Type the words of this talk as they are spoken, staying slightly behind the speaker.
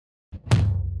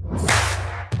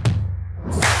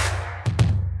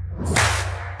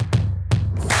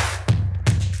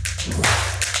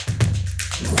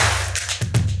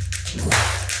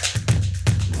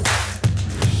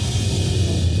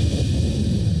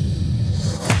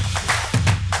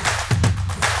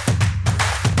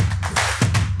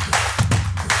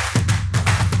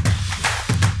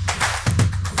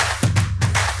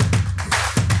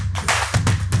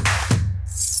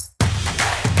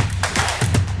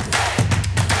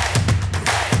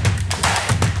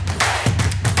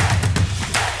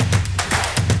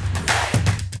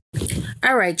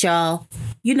right, y'all.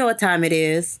 You know what time it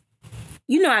is.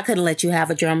 You know I couldn't let you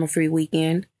have a drama-free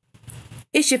weekend.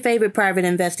 It's your favorite private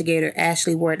investigator,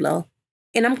 Ashley Wardlow,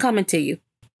 and I'm coming to you,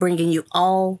 bringing you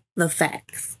all the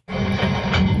facts.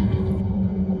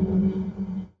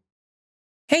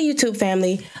 Hey, YouTube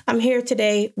family. I'm here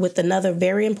today with another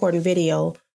very important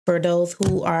video for those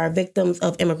who are victims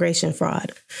of immigration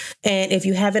fraud. And if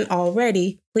you haven't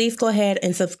already, please go ahead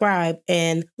and subscribe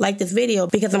and like this video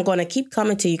because I'm going to keep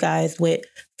coming to you guys with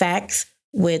facts,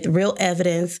 with real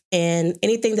evidence, and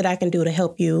anything that I can do to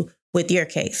help you with your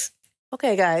case.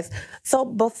 Okay, guys. So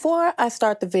before I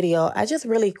start the video, I just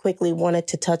really quickly wanted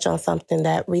to touch on something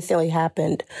that recently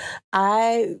happened.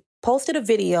 I posted a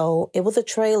video. It was a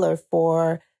trailer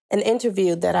for an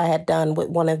interview that I had done with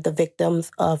one of the victims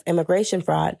of immigration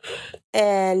fraud.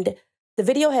 And the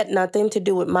video had nothing to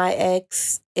do with my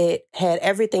ex. It had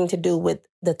everything to do with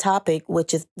the topic,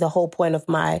 which is the whole point of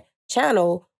my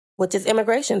channel, which is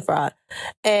immigration fraud.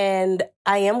 And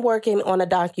I am working on a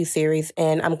docuseries,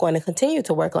 and I'm going to continue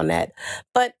to work on that.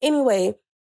 But anyway,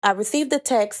 I received a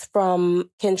text from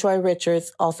Kentroy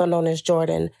Richards, also known as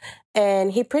Jordan,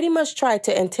 and he pretty much tried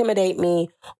to intimidate me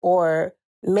or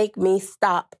make me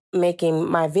stop making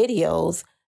my videos.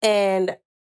 And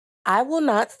I will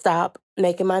not stop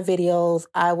making my videos.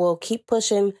 I will keep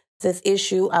pushing this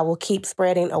issue. I will keep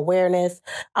spreading awareness.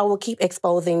 I will keep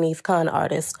exposing these con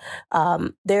artists.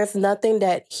 There's nothing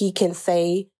that he can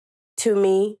say to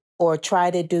me or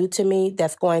try to do to me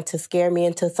that's going to scare me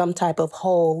into some type of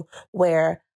hole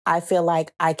where I feel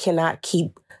like I cannot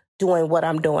keep doing what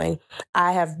I'm doing.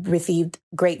 I have received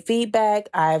great feedback.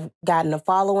 I've gotten a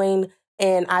following,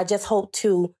 and I just hope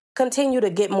to continue to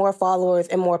get more followers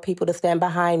and more people to stand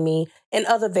behind me and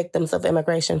other victims of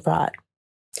immigration fraud.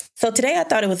 So today I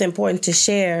thought it was important to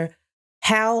share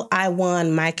how I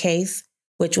won my case,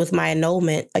 which was my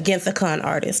annulment against a con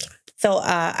artist. So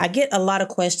I get a lot of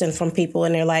questions from people,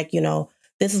 and they're like,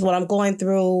 this is what I'm going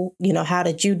through. How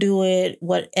did you do it?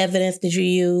 What evidence did you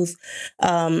use?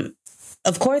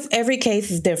 Of course, every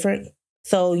case is different.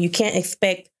 So you can't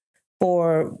expect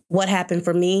for what happened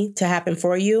for me to happen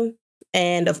for you.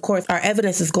 And of course, our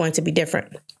evidence is going to be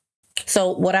different.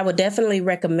 So what I would definitely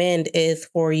recommend is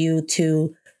for you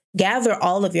to gather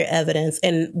all of your evidence.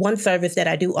 And one service that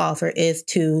I do offer is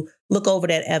to look over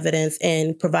that evidence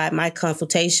and provide my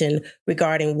consultation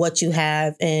regarding what you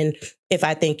have and if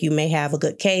I think you may have a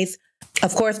good case.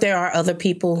 Of course, there are other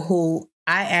people who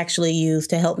I actually use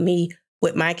to help me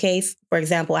with my case. For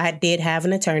example, I did have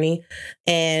an attorney,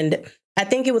 and I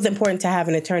think it was important to have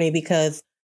an attorney because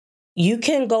you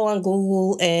can go on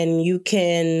Google and you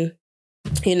can,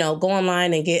 go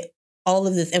online and get all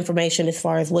of this information as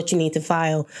far as what you need to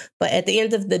file. But at the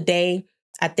end of the day,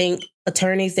 I think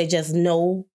attorneys, they just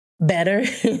know better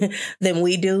than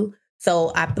we do.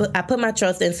 So I put my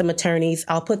trust in some attorneys.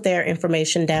 I'll put their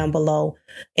information down below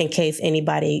in case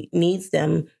anybody needs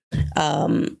them.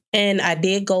 And I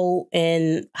did go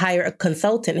and hire a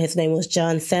consultant. His name was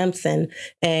Sampson,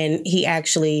 and he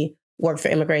actually worked for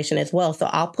immigration as well. So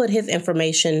I'll put his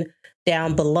information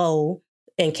down below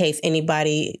in case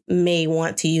anybody may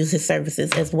want to use his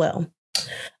services as well.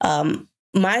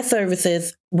 My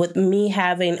services, with me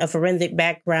having a forensic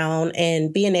background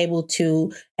and being able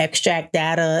to extract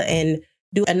data and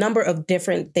do a number of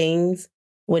different things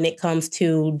when it comes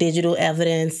to digital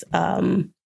evidence,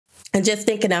 and just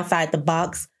thinking outside the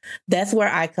box, that's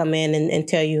where I come in and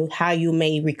tell you how you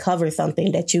may recover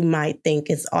something that you might think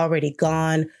is already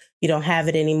gone. You don't have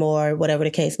it anymore, whatever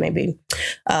the case may be.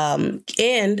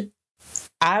 And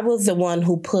I was the one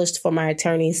who pushed for my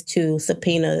attorneys to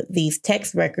subpoena these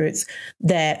text records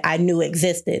that I knew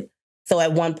existed. So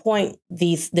at one point,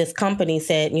 this company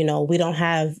said, we don't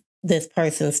have this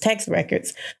person's text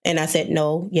records. And I said,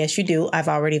 no, yes, you do. I've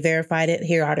already verified it.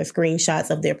 Here are the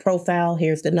screenshots of their profile.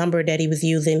 Here's the number that he was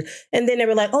using. And then they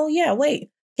were like, oh, yeah,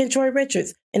 wait, Kentroy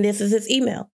Richards. And this is his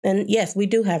email. And yes, we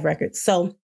do have records.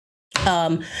 So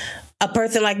a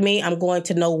person like me, I'm going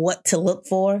to know what to look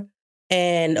for.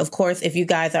 And of course, if you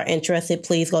guys are interested,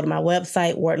 please go to my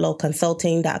website,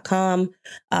 conartist.com.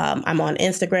 I'm on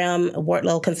Instagram,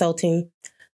 Wardlow Consulting.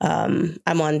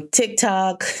 I'm on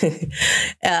TikTok.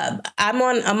 I'm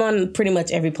on pretty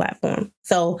much every platform.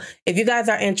 So if you guys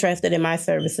are interested in my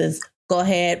services, go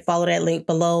ahead, follow that link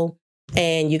below.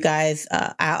 And you guys,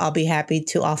 I'll be happy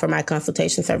to offer my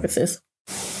consultation services.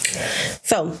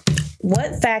 So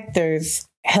what factors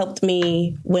helped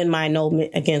me win my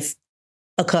annulment against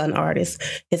a con artist?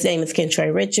 His name is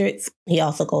Kentroy Richards. He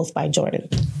also goes by Jordan.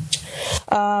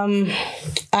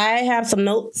 I have some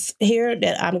notes here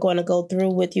that I'm going to go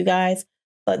through with you guys.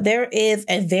 But there is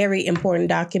a very important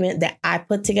document that I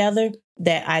put together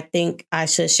that I think I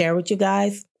should share with you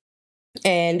guys.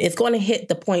 And it's going to hit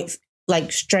the points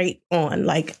like straight on.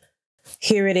 Like,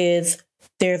 here it is.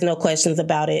 There's no questions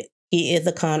about it. He is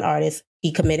a con artist.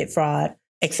 He committed fraud,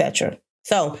 etc.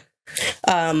 So,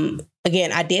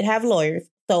 again, I did have lawyers.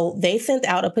 So they sent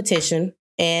out a petition.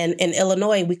 And in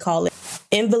Illinois, we call it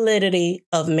invalidity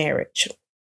of marriage.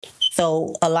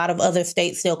 So a lot of other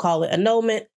states still call it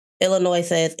annulment. Illinois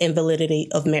says invalidity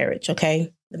of marriage.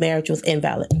 Okay. The marriage was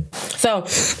invalid. So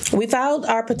we filed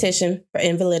our petition for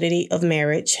invalidity of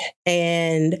marriage.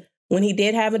 And when he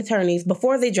did have attorneys,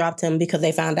 before they dropped him because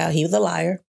they found out he was a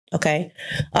liar. Okay.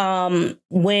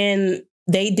 When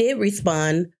they did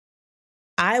respond,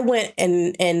 I went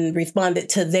and responded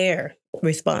to their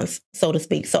response, so to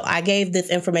speak. So I gave this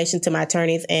information to my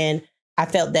attorneys, and I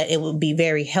felt that it would be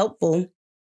very helpful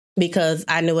because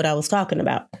I knew what I was talking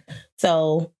about.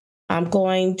 So I'm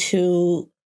going to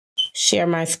share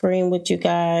my screen with you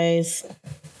guys.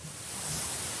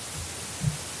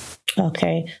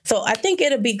 Okay. So I think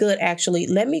it'll be good, actually.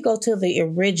 Let me go to the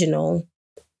original.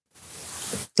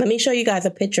 Let me show you guys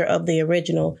a picture of the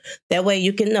original. That way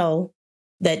you can know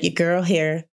that your girl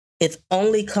here is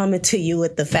only coming to you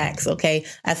with the facts, okay?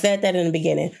 I said that in the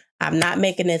beginning. I'm not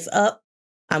making this up.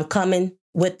 I'm coming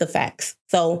with the facts.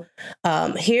 So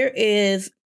here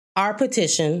is our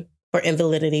petition for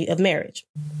invalidity of marriage,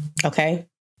 okay?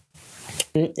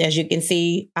 As you can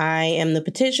see, I am the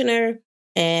petitioner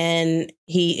and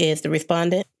he is the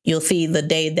respondent. You'll see the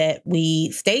day that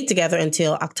we stayed together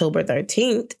until October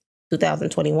 13th,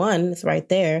 2021. It's right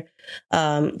there.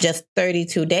 Just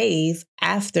 32 days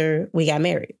after we got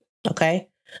married. Okay.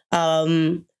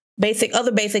 Other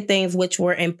basic things which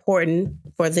were important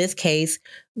for this case,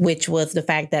 which was the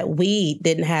fact that we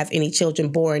didn't have any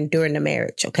children born during the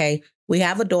marriage. Okay. We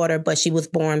have a daughter, but she was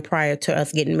born prior to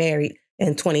us getting married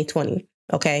in 2020.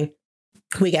 Okay.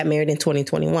 We got married in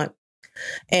 2021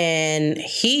 and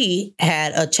he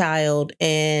had a child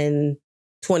in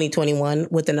 2021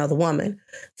 with another woman.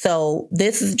 So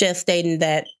this is just stating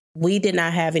that we did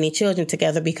not have any children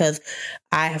together because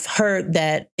I have heard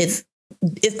that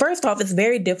first off, it's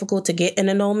very difficult to get an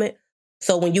annulment.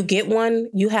 So when you get one,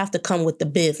 you have to come with the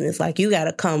business. Like you got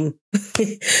to come,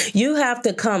 you have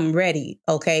to come ready.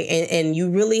 Okay. And you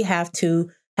really have to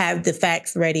have the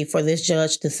facts ready for this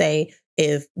judge to say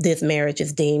if this marriage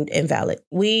is deemed invalid.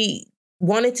 We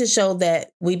wanted to show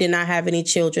that we did not have any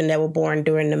children that were born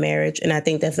during the marriage. And I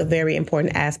think that's a very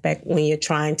important aspect when you're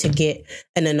trying to get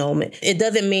an annulment. It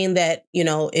doesn't mean that,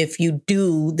 if you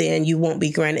do, then you won't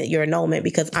be granted your annulment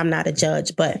because I'm not a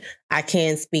judge, but I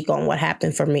can speak on what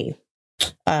happened for me.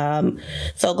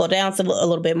 So go down to a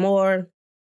little bit more.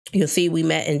 You'll see we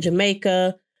met in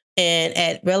Jamaica. And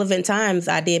at relevant times,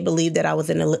 I did believe that I was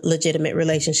in a legitimate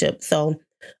relationship. So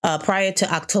prior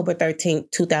to October 13th,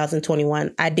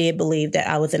 2021, I did believe that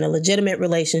I was in a legitimate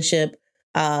relationship.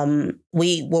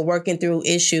 We were working through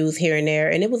issues here and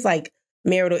there, and it was like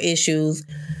marital issues.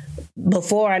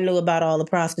 Before I knew about all the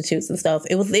prostitutes and stuff,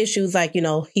 it was issues like,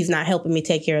 he's not helping me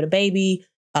take care of the baby.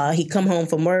 He come home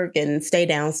from work and stay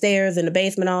downstairs in the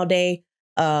basement all day.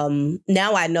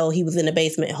 Now I know he was in the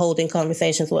basement holding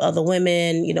conversations with other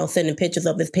women, sending pictures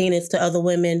of his penis to other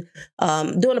women,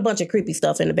 doing a bunch of creepy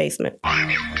stuff in the basement. I'm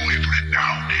your boyfriend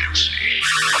now, Nancy.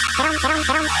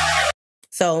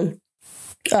 So,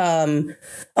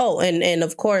 and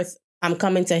of course, I'm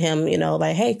coming to him,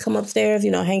 like, hey, come upstairs,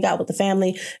 hang out with the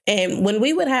family. And when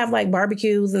we would have like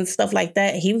barbecues and stuff like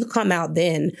that, he would come out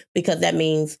then because that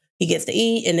means he gets to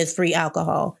eat and it's free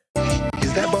alcohol.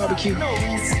 Is that barbecue?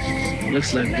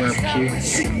 Looks like barbecue.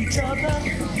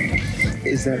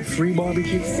 Is that free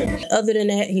barbecue? Other than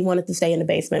that, he wanted to stay in the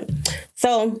basement.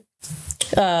 So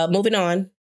moving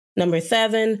on. Number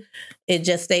 7, it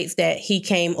just states that he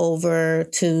came over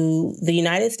to the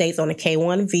United States on a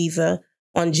K-1 visa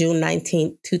on June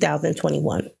 19th,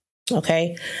 2021.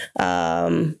 Okay.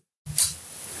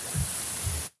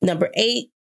 Number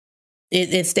 8,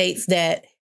 it states that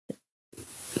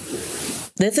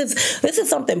this is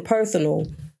something personal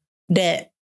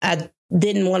that I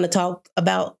didn't want to talk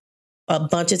about a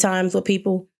bunch of times with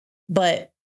people,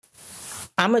 but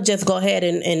I'm going to just go ahead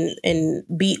and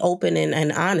be open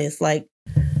and honest. Like,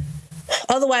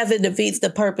 otherwise it defeats the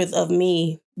purpose of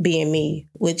me being me,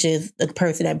 which is the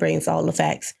person that brings all the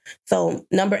facts. So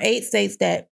number 8 states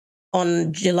that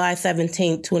on July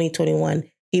 17th, 2021,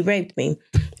 he raped me.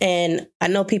 And I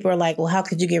know people are like, well, how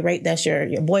could you get raped? That's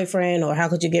your boyfriend, or how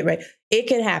could you get raped? It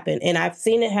can happen. And I've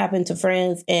seen it happen to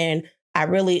friends. And I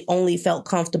really only felt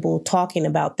comfortable talking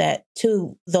about that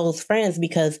to those friends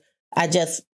because I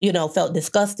just, felt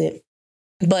disgusted.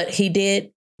 But he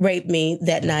did raped me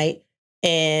that night.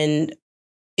 And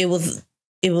it was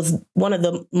one of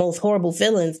the most horrible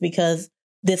feelings, because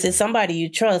this is somebody you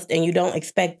trust and you don't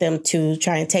expect them to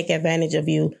try and take advantage of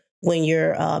you when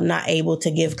you're not able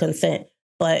to give consent.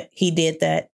 But he did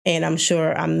that. And I'm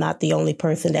sure I'm not the only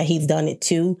person that he's done it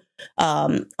to.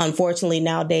 Unfortunately,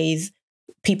 nowadays,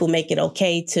 people make it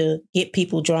okay to get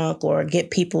people drunk or get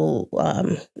people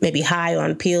maybe high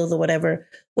on pills or whatever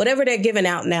they're giving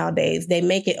out nowadays. They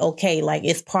make it okay, like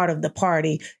it's part of the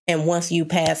party. And once you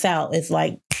pass out, it's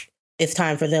like it's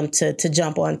time for them to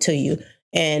jump onto you.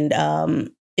 And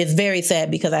it's very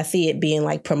sad because I see it being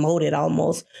like promoted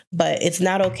almost, but it's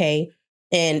not okay.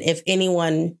 And if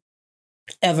anyone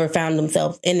ever found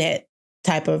themselves in that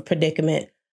type of predicament,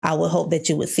 I would hope that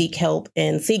you would seek help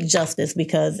and seek justice,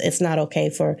 because it's not okay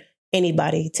for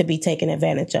anybody to be taken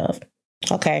advantage of.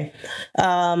 Okay.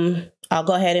 I'll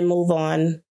go ahead and move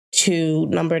on to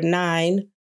number 9.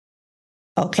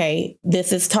 Okay.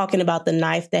 This is talking about the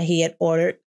knife that he had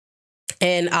ordered.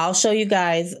 And I'll show you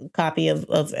guys a copy of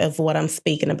what I'm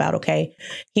speaking about. Okay.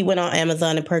 He went on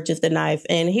Amazon and purchased the knife,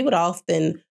 and he would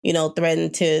often,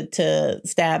 threaten to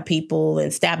stab people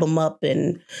and stab them up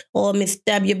and, let me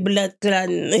stab your blood clot.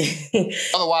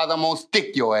 Otherwise, I'm going to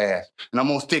stick your ass. And I'm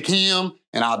going to stick him,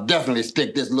 and I'll definitely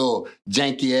stick this little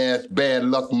janky-ass, bad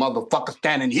luck motherfucker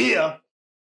standing here.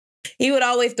 He would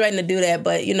always threaten to do that,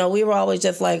 but, we were always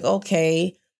just like,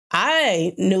 okay.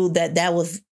 I knew that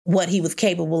was what he was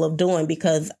capable of doing,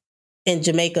 because in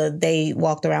Jamaica, they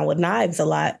walked around with knives a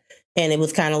lot, and it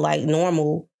was kind of like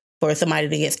normal for somebody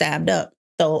to get stabbed up.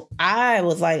 So I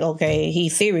was like, okay,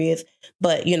 he's serious.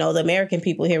 But, the American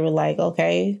people here were like,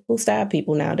 okay, who stab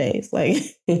people nowadays? Like,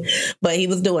 but he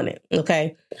was doing it.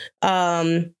 Okay.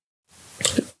 Number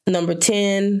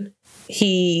 10,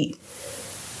 he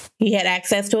had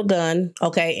access to a gun.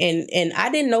 Okay. And I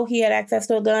didn't know he had access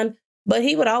to a gun, but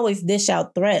he would always dish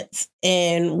out threats.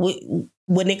 And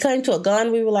when it came to a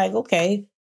gun, we were like, okay,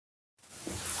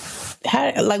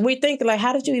 how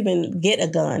did you even get a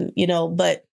gun?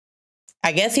 But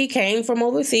I guess he came from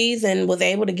overseas and was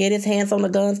able to get his hands on the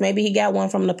guns. Maybe he got one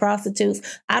from the prostitutes.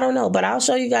 I don't know, but I'll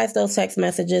show you guys those text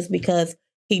messages, because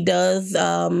he does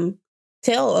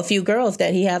tell a few girls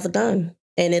that he has a gun,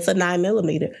 and it's a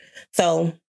 9mm.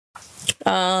 So,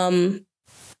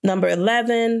 number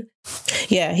 11,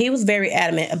 yeah, he was very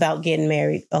adamant about getting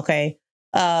married. Okay.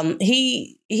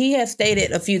 He has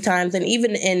stated a few times, and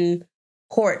even in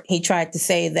court, he tried to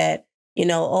say that,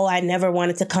 I never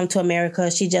wanted to come to America.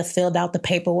 She just filled out the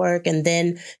paperwork and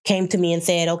then came to me and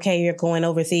said, okay, you're going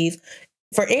overseas.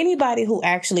 For anybody who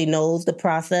actually knows the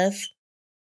process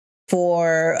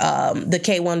for the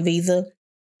K-1 visa,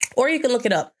 or you can look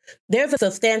it up, there's a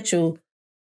substantial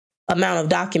amount of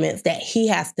documents that he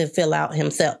has to fill out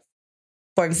himself.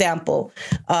 For example,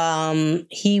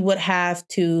 he would have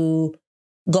to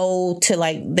go to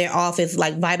like their office,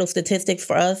 like vital statistics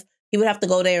for us. He would have to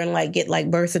go there and like get like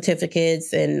birth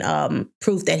certificates and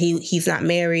proof that he's not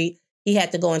married. He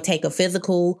had to go and take a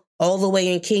physical all the way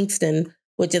in Kingston,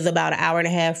 which is about an hour and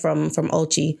a half from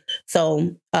Ochi.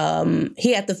 So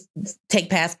he had to take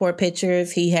passport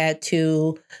pictures. He had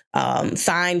to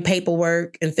sign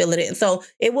paperwork and fill it in. So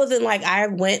it wasn't like I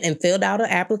went and filled out an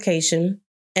application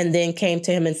and then came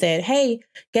to him and said, hey,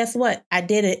 guess what? I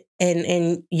did it.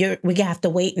 And we have to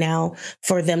wait now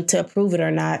for them to approve it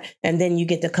or not. And then you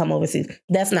get to come overseas.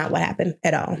 That's not what happened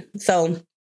at all. So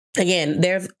again,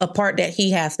 there's a part that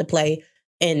he has to play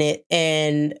in it.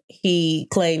 And he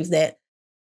claims that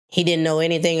he didn't know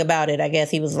anything about it. I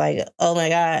guess he was like, oh my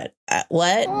God,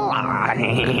 what?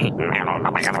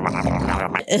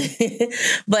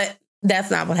 But that's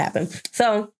not what happened.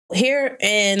 So here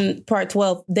in part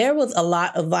 12, there was a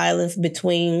lot of violence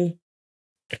between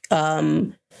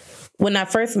when I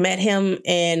first met him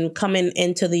and coming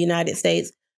into the United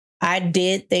States. I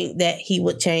did think that he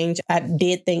would change. I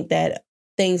did think that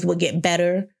things would get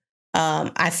better.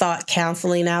 I sought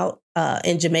counseling out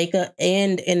in Jamaica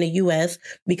and in the U.S.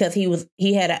 because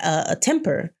he had a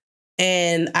temper.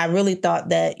 And I really thought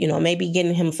that, maybe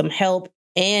getting him some help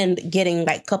and getting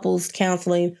like couples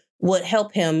counseling would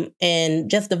help him and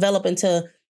just develop into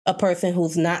a person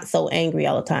who's not so angry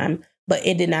all the time. But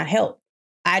it did not help.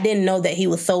 I didn't know that he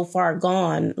was so far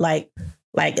gone, like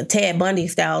a Ted Bundy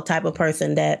style type of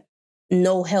person, that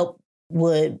no help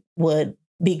would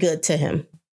be good to him.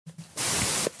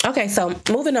 Okay, so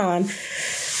moving on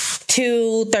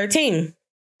to 13.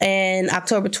 In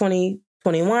October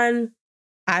 2021,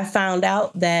 I found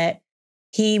out that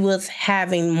he was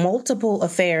having multiple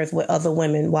affairs with other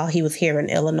women while he was here in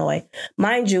Illinois.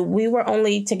 Mind you, we were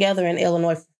only together in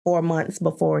Illinois 4 months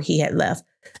before he had left.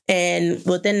 And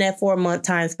within that 4-month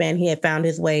time span, he had found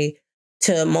his way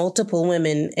to multiple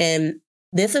women. And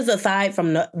this is aside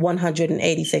from the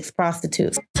 186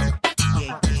 prostitutes.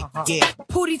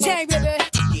 Pootie Tang, baby.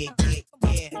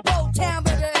 Old Town,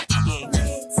 baby.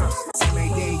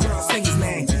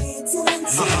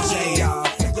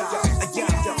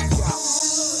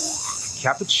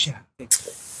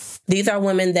 These are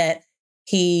women that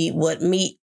he would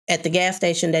meet at the gas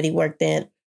station that he worked in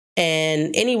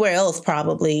and anywhere else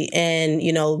probably, and,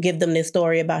 you know, give them this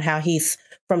story about how he's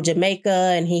from Jamaica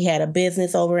and he had a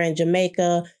business over in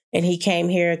Jamaica and he came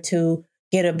here to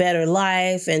get a better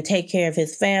life and take care of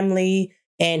his family.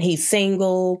 And he's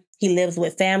single. He lives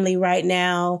with family right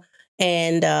now.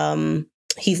 And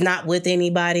he's not with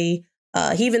anybody.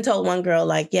 He even told one girl,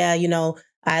 like, yeah, you know,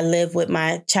 I live with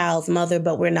my child's mother,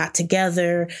 but we're not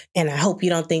together. And I hope you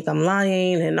don't think I'm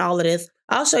lying and all of this.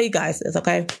 I'll show you guys this,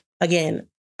 okay? Again,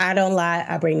 I don't lie.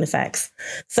 I bring the facts.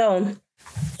 So,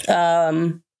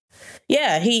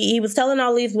 yeah, he was telling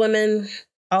all these women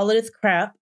all of this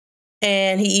crap.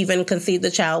 And he even conceived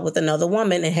a child with another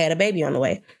woman and had a baby on the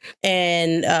way.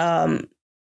 And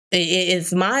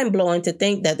it's mind-blowing to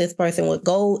think that this person would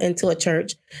go into a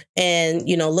church and,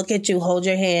 you know, look at you, hold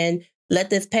your hand, let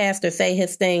this pastor say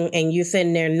his thing, and you're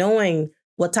sitting there knowing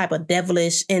what type of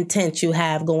devilish intent you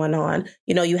have going on.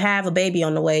 You know, you have a baby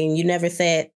on the way and you never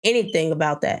said anything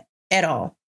about that at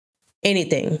all.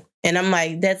 Anything. And I'm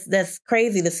like, that's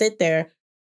crazy to sit there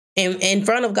in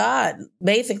front of God,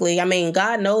 basically. I mean,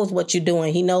 God knows what you're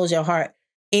doing. He knows your heart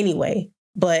anyway.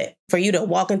 But for you to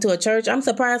walk into a church, I'm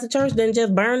surprised the church didn't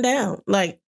just burn down.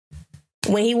 Like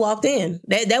when he walked in,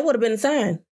 that would have been a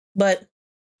sign. But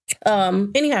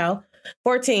anyhow,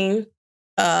 14,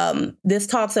 this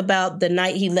talks about the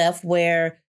night he left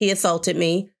where he assaulted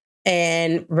me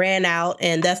and ran out.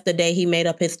 And that's the day he made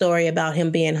up his story about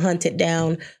him being hunted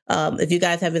down. If you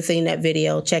guys haven't seen that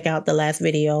video, check out the last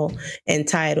video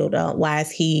entitled, Why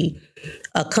Is He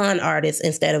a Con Artist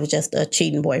Instead of Just a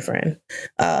Cheating Boyfriend?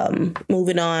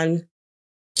 Moving on,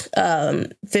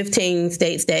 15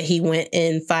 states that he went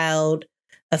and filed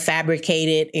a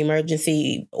fabricated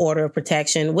emergency order of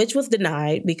protection, which was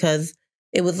denied because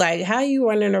it was like, how are you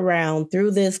running around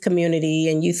through this community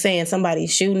and you saying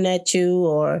somebody's shooting at you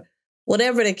or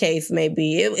whatever the case may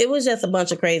be. It was just a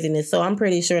bunch of craziness. So I'm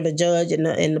pretty sure the judge and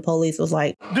the police was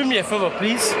like, do me a favor,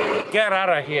 please. Get out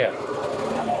of here.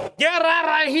 Get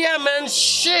out of here, man.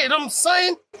 Shit, I'm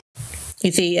saying.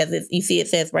 You see, it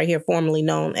says right here, formerly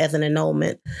known as an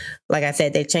annulment. Like I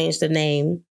said, they changed the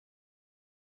name.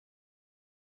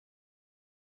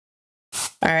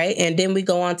 All right. And then we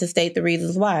go on to state the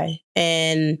reasons why.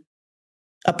 And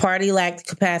a party lacked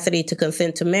capacity to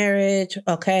consent to marriage.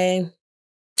 Okay.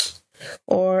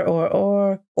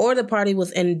 Or the party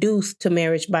was induced to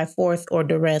marriage by force or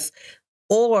duress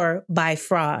or by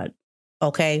fraud.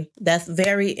 Okay. That's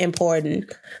very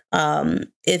important.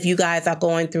 If you guys are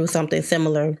going through something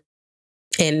similar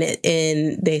and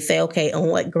they say, okay, on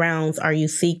what grounds are you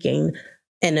seeking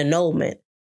an annulment?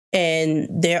 And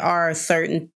there are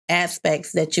certain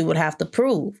aspects that you would have to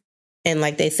prove. And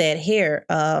like they said here,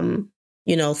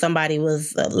 you know, somebody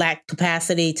was lacked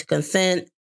capacity to consent.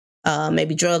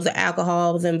 Maybe drugs or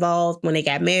alcohol was involved when they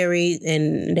got married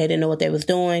and they didn't know what they was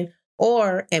doing.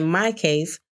 Or in my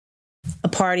case, a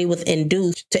party was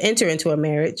induced to enter into a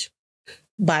marriage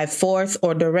by force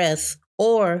or duress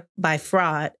or by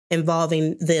fraud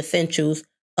involving the essentials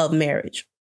of marriage.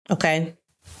 Okay.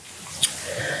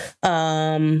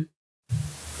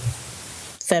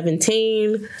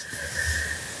 17.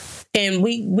 And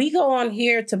we go on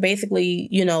here to basically,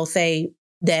 you know, say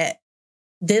that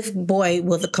this boy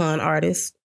was a con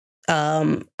artist.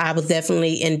 I was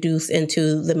definitely induced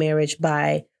into the marriage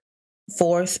by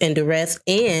force and duress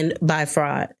and by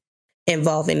fraud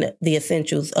involving the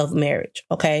essentials of marriage.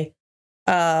 Okay.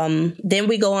 Then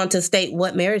we go on to state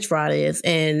what marriage fraud is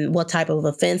and what type of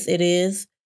offense it is.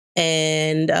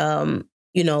 And,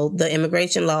 you know, the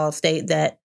immigration laws state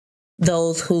that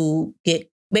those who get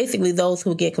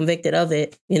convicted of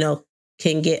it, you know,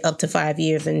 can get up to 5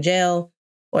 years in jail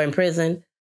or in prison,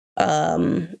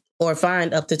 or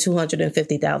fined up to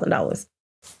 $250,000.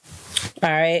 All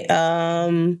right.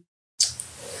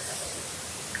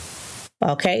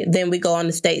 Okay. Then we go on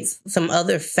to state some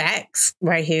other facts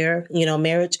right here. You know,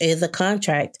 marriage is a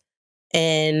contract,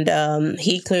 and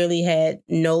he clearly had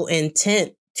no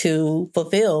intent to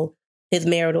fulfill his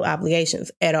marital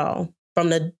obligations at all. From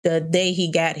the day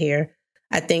he got here,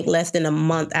 I think less than a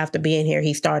month after being here,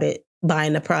 he started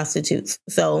buying the prostitutes.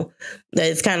 So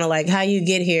it's kind of like how you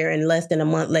get here and less than a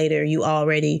month later, you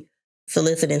already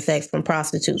soliciting sex from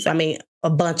prostitutes. I mean, a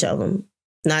bunch of them.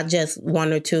 Not just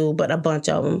one or two, but a bunch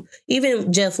of them.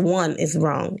 Even just one is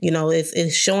wrong. You know,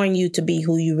 it's showing you to be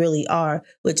who you really are,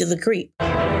 which is a creep.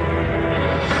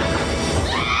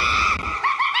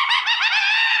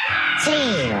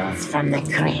 Tales from the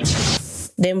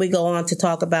crypt. Then we go on to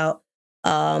talk about,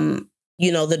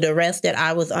 you know, the duress that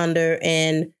I was under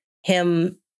and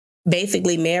him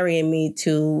basically marrying me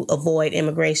to avoid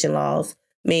immigration laws,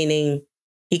 meaning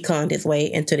he conned his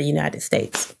way into the United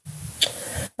States.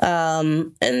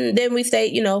 And then we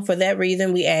state, you know, for that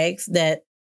reason, we ask that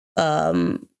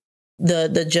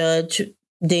the judge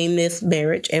deemed this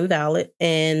marriage invalid.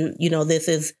 And, you know, this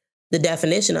is the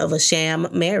definition of a sham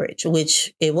marriage,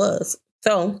 which it was.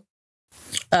 So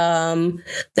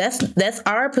that's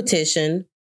our petition.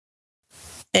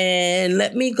 And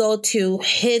let me go to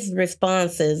his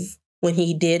responses when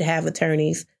he did have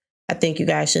attorneys. I think you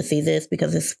guys should see this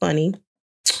because it's funny.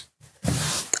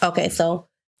 Okay, so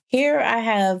here I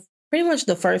have pretty much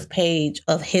the first page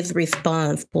of his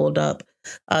response pulled up.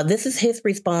 This is his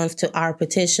response to our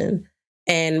petition.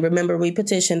 And remember, we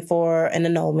petitioned for an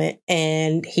annulment,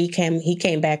 and he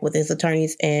came back with his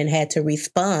attorneys and had to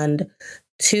respond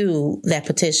to that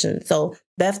petition. So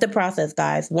that's the process,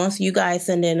 guys. Once you guys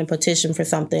send in a petition for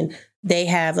something, they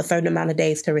have a certain amount of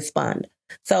days to respond.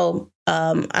 So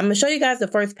I'm going to show you guys the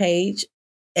first page,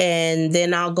 and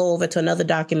then I'll go over to another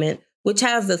document which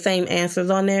has the same answers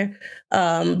on there.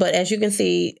 But as you can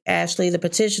see, Ashley, the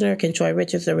petitioner, Kentroy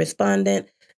Richards, the respondent,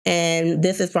 and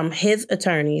this is from his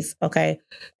attorneys, okay?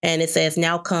 And it says,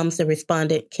 now comes the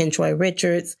respondent, Kentroy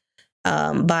Richards,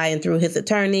 by and through his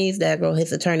attorneys. That go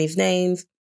his attorneys' names.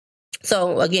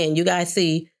 So again, you guys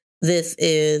see this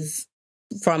is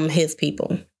from his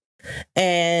people.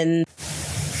 And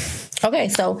okay,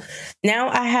 so now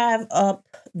I have up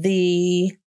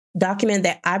the document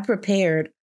that I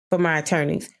prepared for my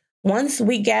attorneys. Once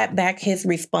we got back his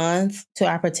response to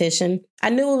our petition, I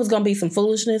knew it was going to be some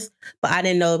foolishness, but I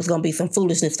didn't know it was going to be some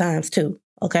foolishness times two.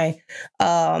 Okay.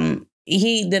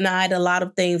 He denied a lot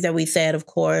of things that we said, of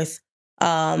course,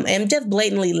 and just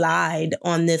blatantly lied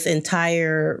on this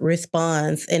entire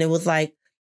response. And it was like,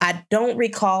 I don't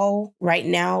recall right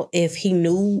now if he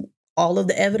knew all of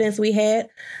the evidence we had.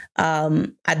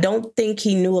 I don't think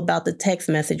he knew about the text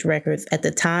message records at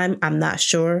the time. I'm not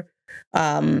sure.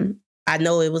 I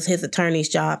know it was his attorney's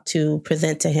job to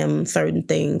present to him certain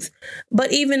things,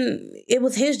 but even it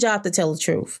was his job to tell the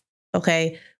truth.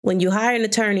 Okay. When you hire an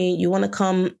attorney, you want to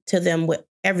come to them with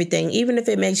everything, even if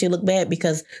it makes you look bad,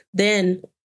 because then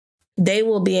they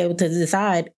will be able to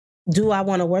decide, do I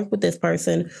want to work with this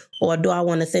person or do I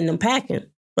want to send them packing?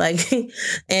 Like,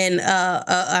 and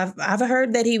I've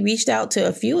heard that he reached out to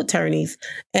a few attorneys,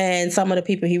 and some of the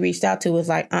people he reached out to was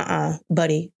like,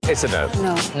 buddy. It's a no.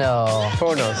 No.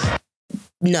 4 no's.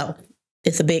 No,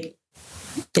 it's a big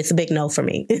no for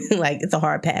me. Like, it's a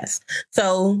hard pass.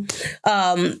 So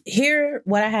here,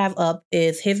 what I have up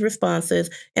is his responses,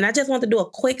 and I just want to do a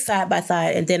quick side by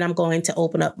side, and then I'm going to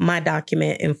open up my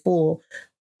document in full.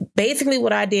 Basically,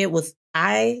 what I did was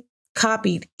I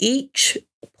copied each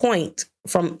point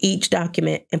from each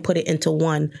document and put it into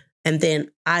one, and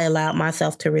then I allowed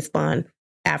myself to respond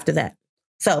after that.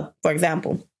 So, for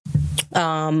example,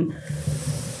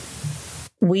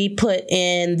 we put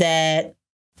in that,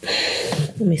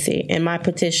 let me see, in my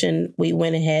petition, we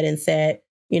went ahead and said,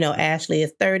 you know, Ashley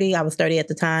is 30. I was 30 at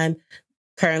the time,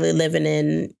 currently living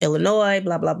in Illinois,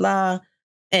 blah, blah, blah.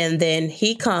 And then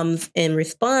he comes and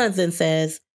responds and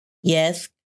says, yes,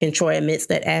 Kentroy admits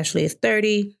that Ashley is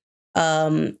 30.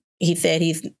 He said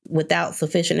he's without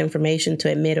sufficient information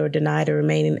to admit or deny the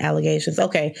remaining allegations.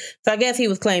 Okay, so I guess he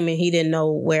was claiming he didn't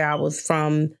know where I was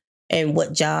from and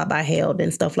what job I held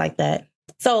and stuff like that.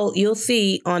 So you'll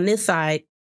see on this side,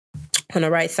 on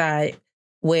the right side,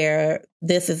 where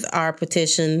this is our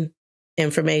petition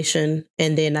information,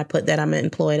 and then I put that I'm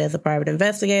employed as a private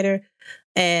investigator.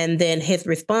 And then his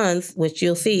response, which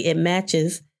you'll see, it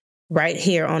matches right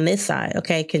here on this side.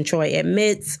 Okay, Kentroy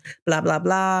admits, blah, blah,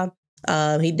 blah.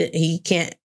 He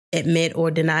can't admit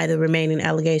or deny the remaining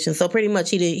allegations. So pretty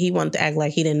much he wanted to act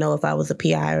like he didn't know if I was a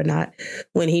PI or not,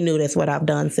 when he knew that's what I've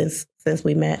done since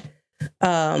we met.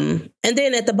 And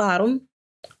then at the bottom,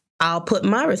 I'll put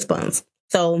my response.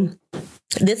 So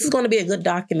this is going to be a good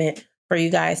document for you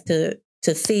guys to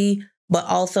see, but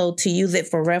also to use it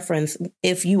for reference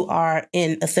if you are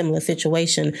in a similar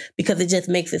situation, because it just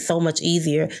makes it so much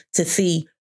easier to see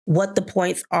what the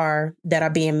points are that are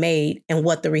being made and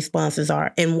what the responses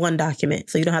are in one document.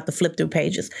 So you don't have to flip through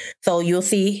pages. So you'll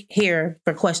see here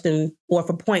for question, or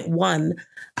for point 1,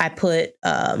 I put,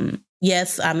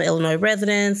 yes, I'm an Illinois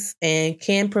resident and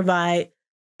can provide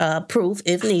proof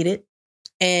if needed.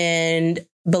 And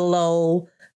below,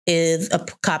 is a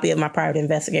copy of my private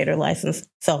investigator license.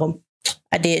 So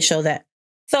I did show that.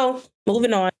 So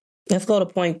moving on, let's go to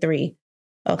point 3.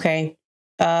 Okay.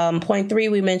 Point 3,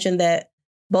 we mentioned that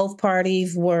both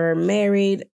parties were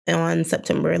married on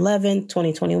September 11th,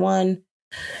 2021.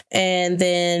 And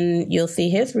then you'll see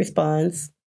his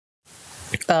response.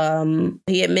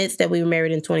 He admits that we were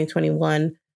married in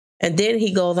 2021. And then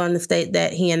he goes on to state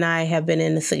that he and I have been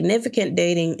in a significant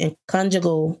dating and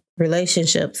conjugal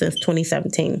relationship since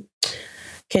 2017.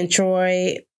 Ken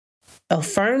Troy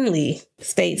firmly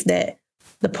states that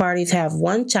the parties have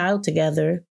one child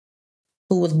together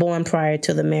who was born prior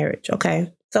to the marriage.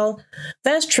 Okay. So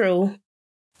that's true.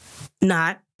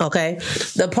 Not. Okay.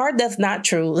 The part that's not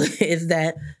true is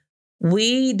that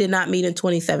we did not meet in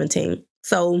 2017.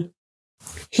 So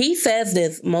he says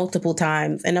this multiple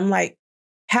times. And I'm like,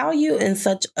 how are you in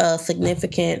such a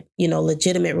significant,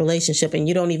 legitimate relationship and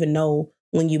you don't even know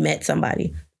when you met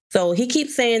somebody? So he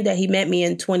keeps saying that he met me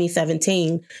in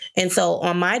 2017. And so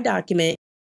on my document,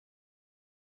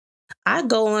 I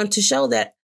go on to show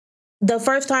that the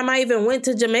first time I even went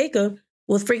to Jamaica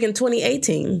was freaking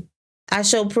 2018. I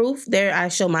show proof there. I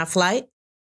show my flight.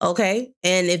 Okay.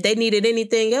 And if they needed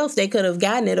anything else, they could have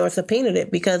gotten it or subpoenaed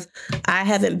it because I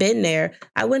haven't been there.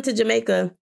 I went to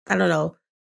Jamaica, I don't know,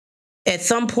 at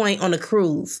some point on a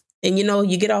cruise. And,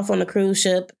 you get off on a cruise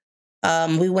ship.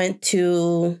 We went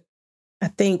to, I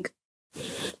think,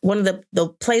 one of the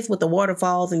place with the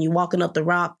waterfalls and you walking up the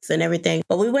rocks and everything.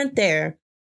 But we went there,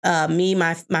 me,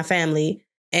 my family,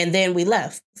 and then we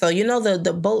left. So,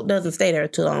 the boat doesn't stay there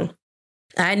too long.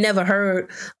 I never heard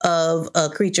of a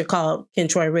creature called Ken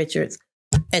Troy Richards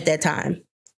at that time.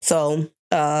 So,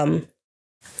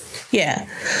 yeah,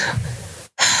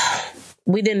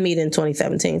 we didn't meet in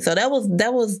 2017. So that was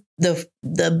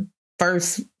the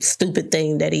first stupid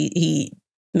thing that he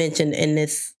mentioned in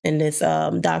this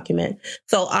document.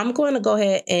 So I'm going to go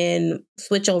ahead and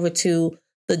switch over to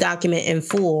the document in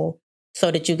full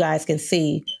so that you guys can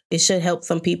see. It should help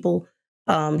some people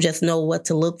just know what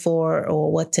to look for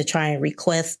or what to try and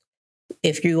request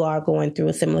if you are going through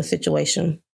a similar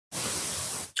situation.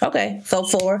 Okay, so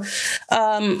 4,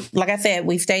 like I said,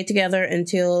 we stayed together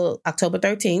until October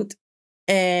 13th.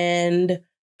 And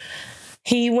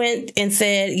he went and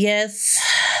said, yes,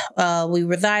 we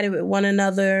resided with one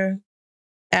another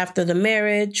after the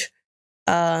marriage.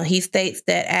 He states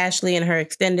that Ashley and her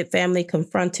extended family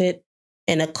confronted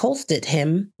and accosted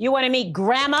him. You want to meet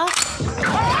Grandma?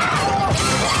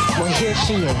 Well, here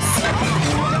she is. Oh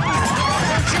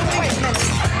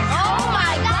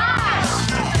my gosh!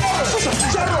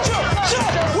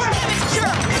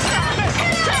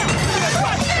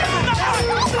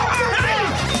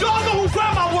 Y'all know who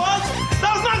Grandma was?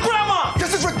 That was not Grandma!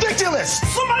 This is ridiculous!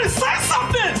 Somebody say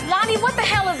something! Lonnie, what the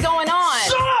hell is going on?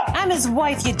 Shut up! I'm his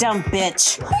wife, you dumb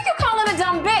bitch. Who you calling a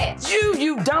dumb bitch?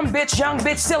 You dumb bitch, young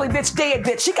bitch, silly bitch, dead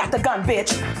bitch. She got the gun,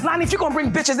 bitch. Lonnie, if you're gonna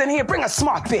bring bitches in here, bring a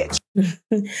smart bitch.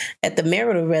 At the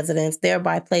marital residence,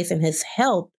 thereby placing his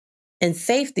health and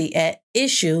safety at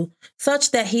issue,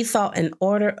 such that he sought an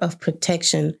order of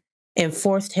protection and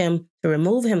forced him to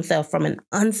remove himself from an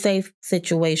unsafe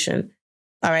situation.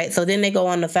 All right, so then they go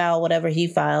on to file whatever he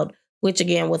filed, which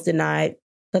again was denied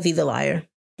because he's a liar.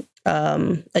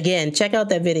 Again, check out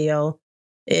that video.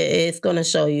 It's going to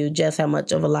show you just how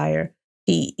much of a liar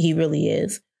he really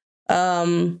is.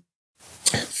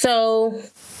 So,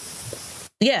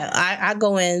 yeah, I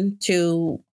go in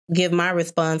to give my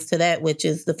response to that, which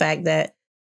is the fact that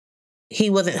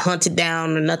he wasn't hunted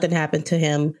down or nothing happened to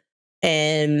him.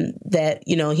 And that,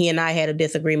 he and I had a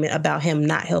disagreement about him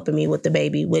not helping me with the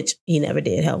baby, which he never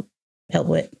did help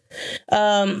with.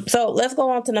 So let's go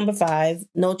on to number 5.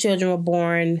 No children were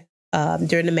born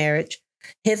during the marriage.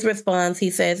 His response,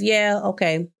 he says, yeah,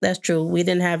 okay, that's true. We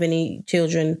didn't have any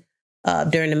children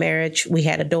during the marriage. We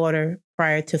had a daughter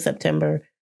prior to September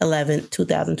 11th,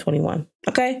 2021.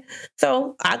 Okay,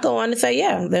 so I go on to say,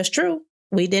 yeah, that's true.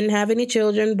 We didn't have any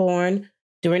children born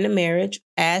during the marriage.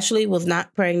 Ashley was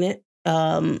not pregnant.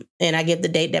 And I give the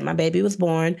date that my baby was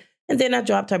born. And then I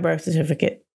dropped her birth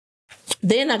certificate.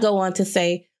 Then I go on to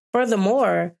say,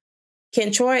 furthermore,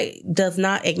 Ken Troy does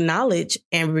not acknowledge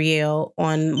Merel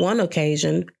on one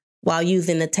occasion while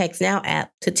using the Text Now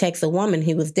app to text a woman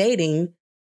he was dating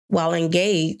while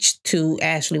engaged to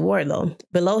Ashley Wardlow.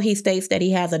 Below, he states that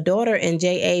he has a daughter in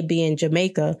JAB in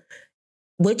Jamaica,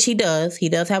 which he does. He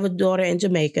does have a daughter in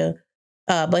Jamaica,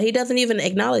 but he doesn't even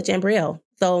acknowledge Merel.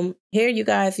 So here, you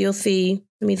guys, you'll see,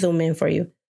 let me zoom in for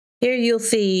you. Here you'll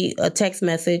see a text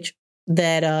message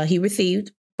that he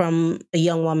received from a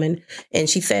young woman. And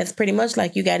she says pretty much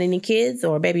like, you got any kids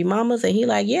or baby mamas? And he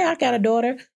like, yeah, I got a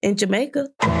daughter in Jamaica.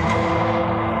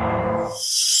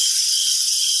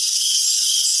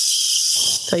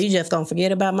 So you just gonna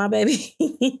forget about my baby?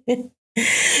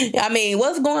 I mean,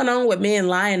 what's going on with men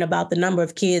lying about the number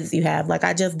of kids you have? Like,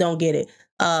 I just don't get it.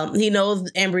 He knows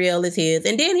Merel is his.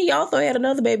 And then he also had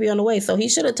another baby on the way. So he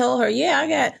should have told her, yeah, I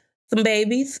got some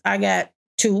babies. I got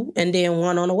 2 and then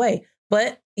 1 on the way.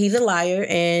 But he's a liar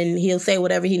and he'll say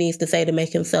whatever he needs to say to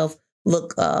make himself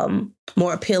look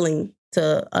more appealing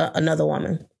to another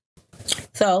woman.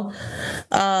 So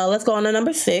let's go on to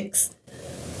number 6.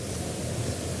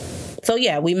 So,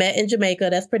 yeah, we met in Jamaica.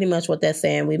 That's pretty much what that's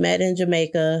saying. We met in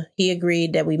Jamaica. He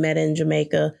agreed that we met in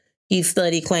Jamaica. He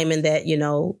studied claiming that, you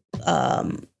know,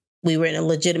 we were in a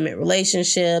legitimate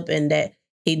relationship and that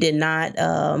he did not,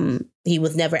 he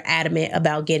was never adamant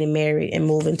about getting married and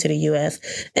moving to the U.S.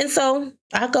 And so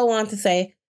I go on to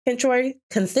say, Troy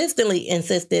consistently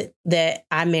insisted that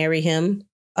I marry him.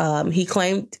 He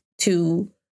claimed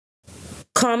to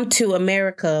come to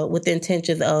America with the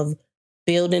intentions of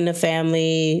building a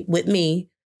family with me,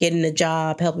 getting a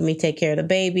job, helping me take care of the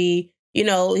baby. You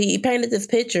know, he painted this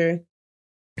picture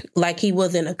like he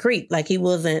wasn't a creep, like he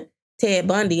wasn't Ted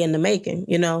Bundy in the making,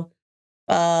 you know.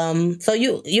 So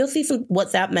you'll see some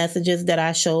WhatsApp messages that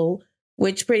I showed,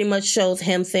 which pretty much shows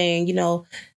him saying, you know,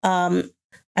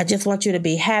 I just want you to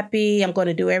be happy. I'm going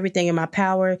to do everything in my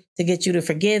power to get you to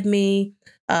forgive me.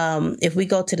 If we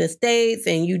go to the States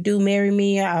and you do marry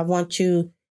me, I want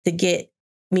you to get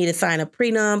me to sign a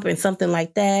prenup and something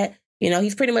like that. You know,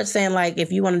 he's pretty much saying, like,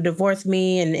 if you want to divorce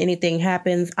me and anything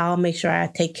happens, I'll make sure I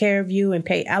take care of you and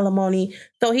pay alimony.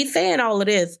 So he's saying all of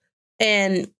this.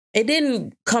 And it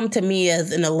didn't come to me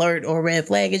as an alert or red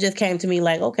flag. It just came to me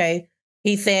like, okay,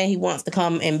 he's saying he wants to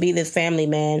come and be this family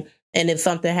man. And if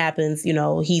something happens, you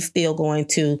know, he's still going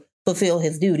to fulfill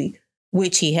his duty,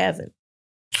 which he hasn't.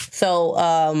 So,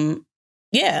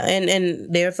 yeah,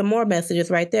 and there's some more messages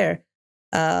right there.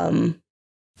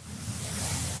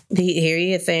 Here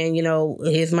he is saying, you know,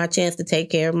 here's my chance to take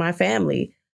care of my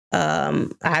family.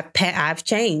 I've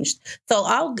changed. So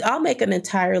I'll make an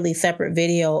entirely separate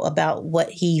video about what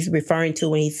he's referring to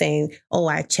when he's saying, oh,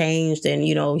 I changed and,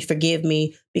 you know, forgive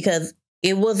me, because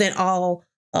it wasn't all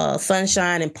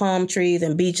sunshine and palm trees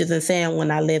and beaches and sand when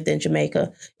I lived in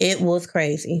Jamaica. It was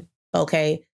crazy.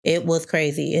 OK, it was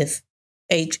crazy. It's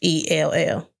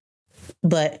HELL.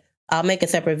 But I'll make a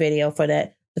separate video for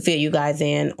that to fill you guys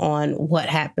in on what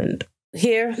happened.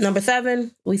 Here, number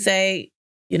 7, we say,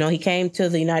 you know, he came to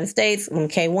the United States on a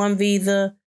K-1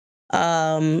 visa.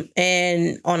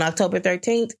 And on October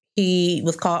 13th, he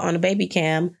was caught on a baby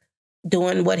cam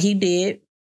doing what he did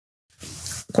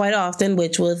quite often,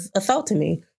 which was assaulting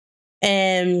me.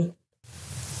 And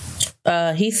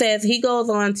he says, he goes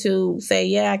on to say,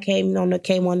 yeah, I came on a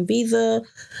K-1 visa,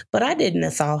 but I didn't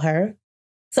assault her.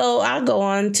 So I go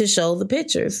on to show the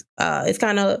pictures. It's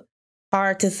kind of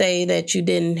hard to say that you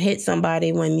didn't hit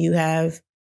somebody when you have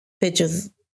pictures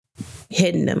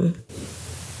hitting them.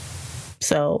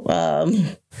 So,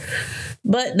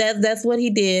 but that's what he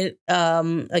did.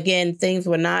 Again, things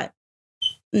were not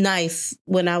nice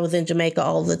when I was in Jamaica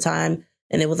all the time.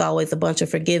 And it was always a bunch of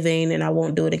forgiving and I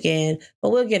won't do it again.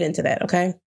 But we'll get into that,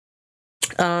 okay?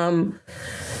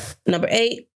 Number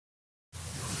 8.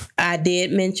 I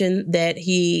did mention that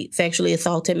he sexually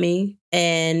assaulted me,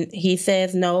 and he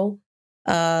says, no,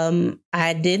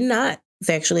 I did not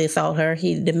sexually assault her.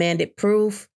 He demanded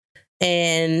proof,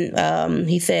 and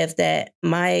he says that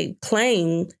my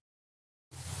claim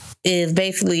is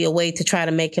basically a way to try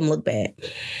to make him look bad.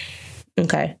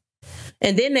 Okay.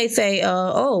 And then they say,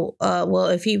 well,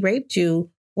 if he raped you,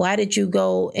 why did you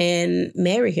go and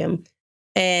marry him?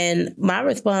 And my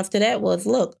response to that was,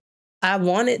 look, I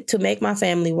wanted to make my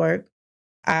family work.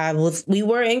 We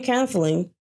were in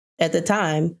counseling at the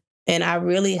time, and I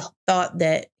really thought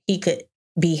that he could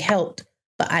be helped,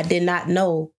 but I did not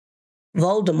know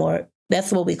Voldemort.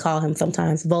 That's what we call him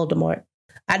sometimes, Voldemort.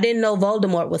 I didn't know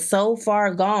Voldemort was so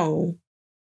far gone.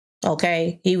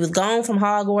 Okay. He was gone from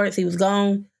Hogwarts. He was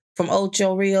gone from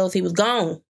Ocho Rios. He was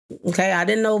gone. Okay. I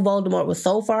didn't know Voldemort was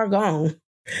so far gone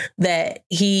that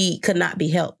he could not be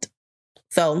helped.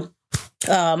 So,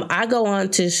 I go on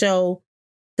to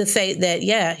say that,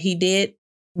 yeah, he did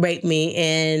rape me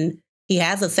and he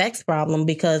has a sex problem,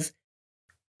 because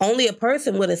only a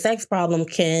person with a sex problem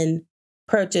can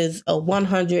purchase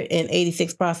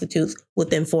 186 prostitutes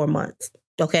within 4 months.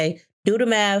 Okay. Do the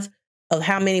math of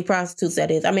how many prostitutes that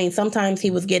is. I mean, sometimes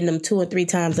he was getting them 2 or 3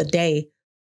 times a day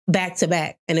back to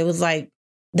back. And it was like,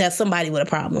 that's somebody with a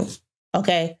problem.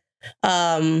 Okay.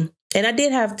 And I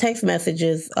did have text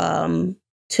messages,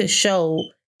 to show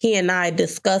he and I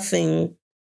discussing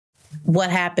what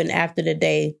happened after the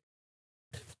day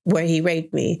where he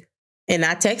raped me. And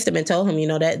I texted him and told him, you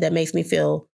know, that makes me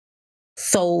feel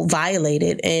so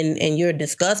violated and you're a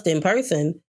disgusting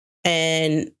person.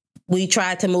 And we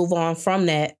tried to move on from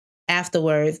that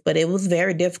afterwards, but it was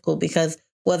very difficult because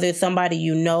whether it's somebody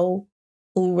you know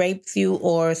who rapes you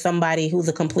or somebody who's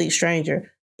a complete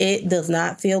stranger, it does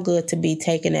not feel good to be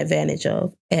taken advantage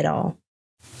of at all.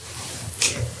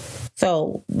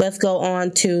 So let's go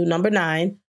on to number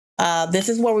 9. This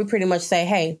is where we pretty much say,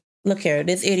 hey, look here,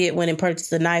 this idiot went and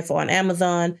purchased a knife on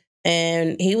Amazon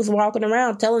and he was walking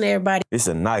around telling everybody, it's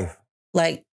a knife.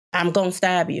 Like, I'm going to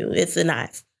stab you. It's a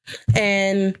knife.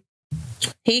 And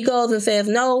he goes and says,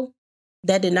 no,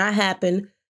 that did not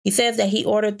happen. He says that he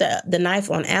ordered the knife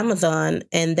on Amazon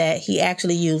and that he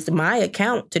actually used my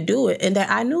account to do it and that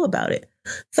I knew about it.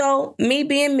 So me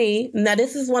being me, now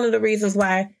this is one of the reasons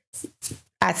why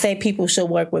I say people should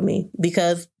work with me,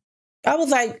 because I was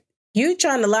like, you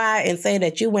trying to lie and say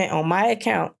that you went on my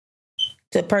account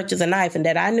to purchase a knife and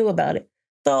that I knew about it.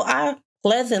 So I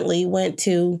pleasantly went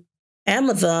to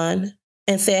Amazon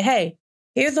and said, hey,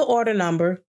 here's the order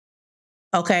number.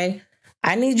 Okay.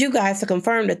 I need you guys to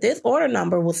confirm that this order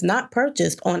number was not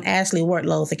purchased on Ashley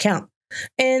Wortlow's account.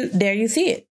 And there you see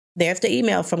it. There's the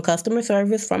email from customer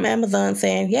service from Amazon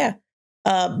saying, yeah,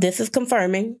 this is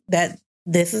confirming that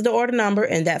this is the order number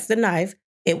and that's the knife.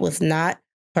 It was not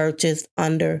purchased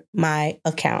under my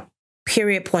account.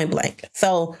 Period, point blank.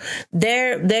 So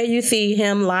there you see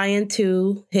him lying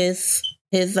to his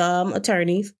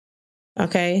attorneys.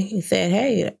 Okay, he said,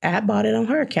 hey, I bought it on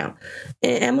her account.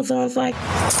 And Amazon's like,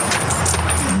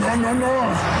 no.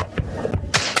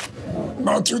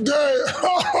 Not today.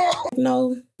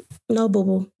 no,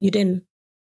 boo-boo, you didn't.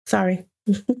 Sorry.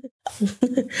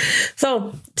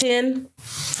 So 10,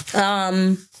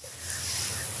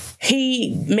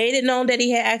 he made it known that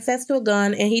he had access to a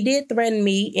gun and he did threaten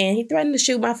me and he threatened to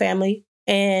shoot my family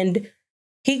and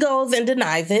he goes and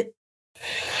denies it.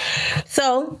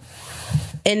 So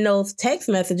in those text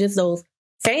messages, those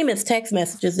famous text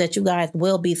messages that you guys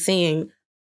will be seeing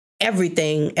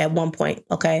everything at one point,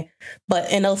 okay?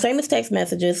 But in those famous text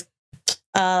messages,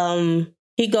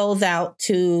 he goes out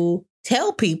to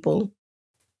tell people,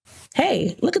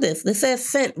 hey, look at this. This says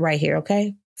sent right here,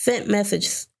 okay? Sent message.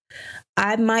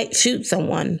 I might shoot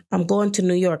someone. I'm going to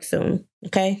New York soon,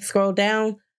 okay? Scroll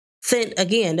down. Sent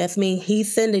again. That's me.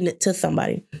 He's sending it to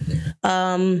somebody.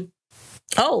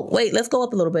 Oh, wait, let's go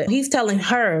up a little bit. He's telling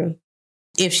her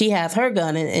if she has her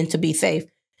gun and to be safe.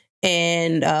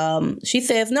 And she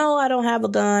says, no, I don't have a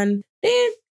gun. Then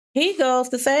he goes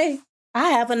to say,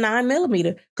 I have a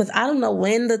 9mm because I don't know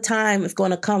when the time is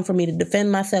going to come for me to defend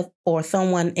myself or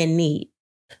someone in need.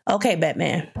 Okay,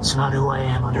 Batman. It's not who I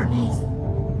am underneath,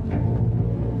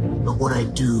 but what I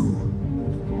do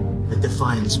that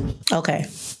defines me. Okay.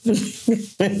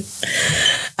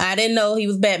 I didn't know he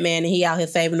was Batman and he out here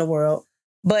saving the world.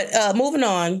 But moving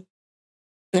on.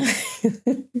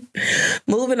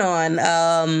 Moving on.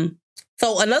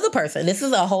 So another person, this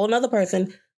is a whole nother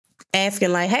person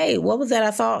asking like, hey, what was that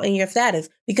I saw in your status?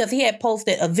 Because he had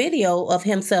posted a video of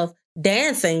himself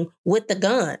dancing with the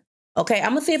gun. Okay, I'm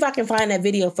gonna see if I can find that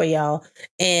video for y'all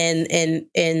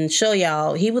and show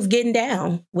y'all he was getting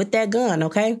down with that gun,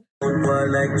 okay?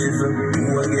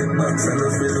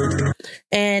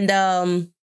 And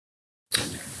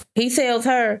he tells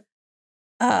her,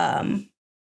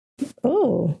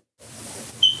 oh,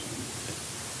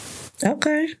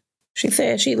 okay. She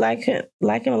said she like him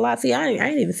a lot. See, I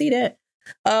didn't even see that.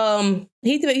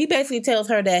 He basically tells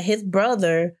her that his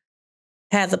brother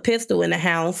has a pistol in the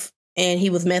house and he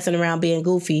was messing around being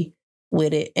goofy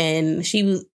with it. And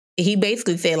he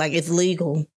basically said like it's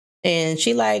legal. And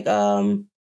she like,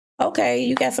 okay,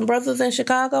 you got some brothers in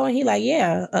Chicago? And he like,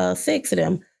 yeah, 6 of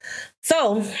them.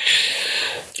 So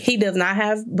he does not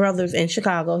have brothers in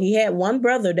Chicago. He had one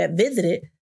brother that visited.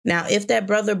 Now, if that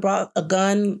brother brought a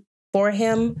gun for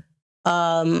him,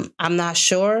 I'm not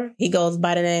sure. He goes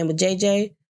by the name of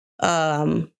JJ.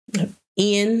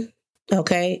 Ian.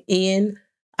 Okay, Ian.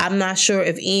 I'm not sure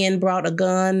if Ian brought a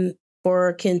gun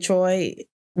for Ken Troy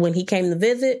when he came to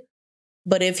visit.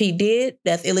 But if he did,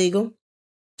 that's illegal.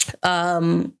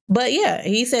 But yeah,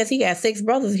 he says he got 6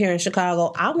 brothers here in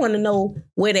Chicago. I want to know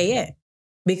where they at.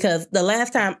 Because the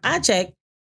last time I checked,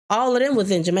 all of them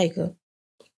was in Jamaica.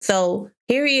 So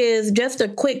here he is, just a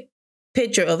quick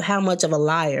picture of how much of a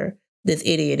liar this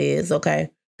idiot is, okay?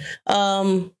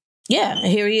 Yeah,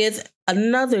 here he is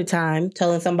another time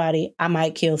telling somebody I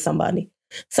might kill somebody.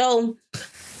 So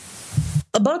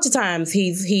a bunch of times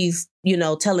he's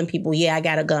telling people, yeah, I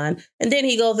got a gun. And then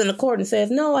he goes into court and says,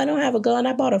 no, I don't have a gun.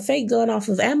 I bought a fake gun off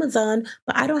of Amazon,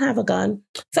 but I don't have a gun.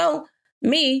 So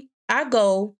I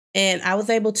go and I was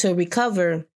able to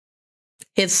recover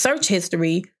his search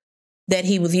history that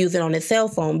he was using on his cell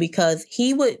phone, because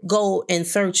he would go and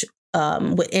search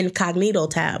with incognito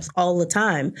tabs all the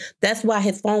time. That's why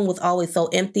his phone was always so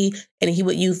empty, and he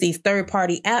would use these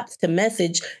third-party apps to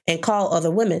message and call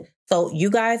other women. So you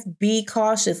guys be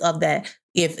cautious of that.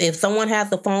 If someone has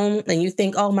the phone and you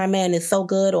think, oh, my man is so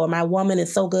good, or my woman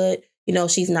is so good, you know,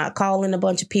 she's not calling a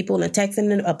bunch of people and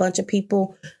texting a bunch of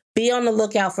people, be on the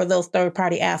lookout for those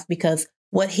third-party apps, because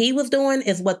what he was doing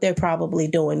is what they're probably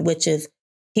doing, which is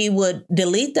he would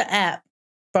delete the app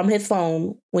from his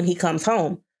phone when he comes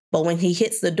home. But when he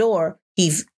hits the door,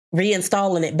 he's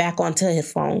reinstalling it back onto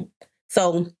his phone.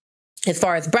 So as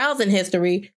far as browsing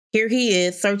history, here he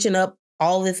is searching up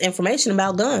all this information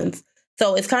about guns.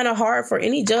 So it's kind of hard for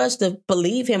any judge to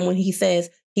believe him when he says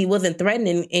he wasn't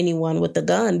threatening anyone with the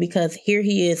gun, because here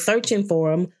he is searching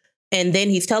for him. And then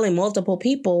he's telling multiple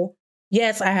people,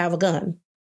 yes, I have a gun.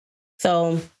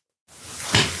 So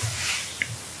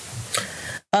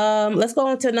let's go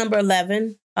on to number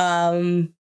 11.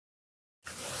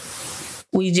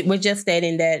 We're just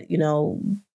stating that, you know,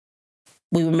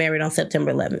 we were married on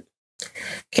September 11th.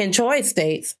 Ken Troy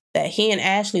states that he and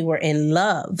Ashley were in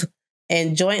love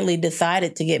and jointly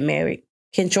decided to get married.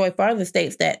 Ken Troy further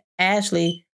states that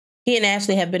he and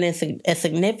Ashley have been in a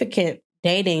significant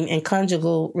dating and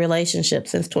conjugal relationship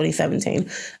since 2017.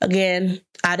 Again,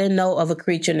 I didn't know of a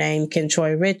creature named Ken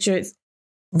Troy Richards.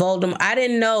 Voldemort, I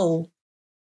didn't know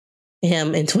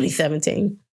him in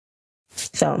 2017.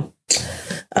 So,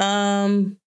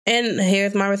 and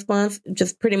here's my response,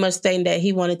 just pretty much stating that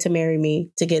he wanted to marry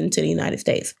me to get into the United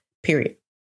States, period.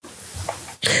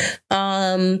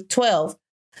 12.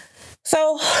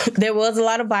 So there was a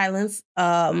lot of violence,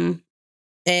 and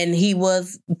he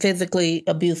was physically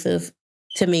abusive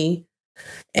to me.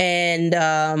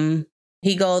 And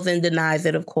he goes and denies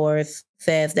it, of course,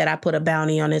 says that I put a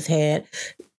bounty on his head.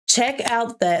 Check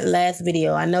out that last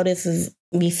video. I know this is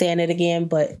me saying it again,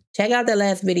 but check out that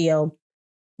last video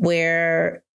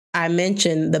where I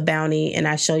mentioned the bounty and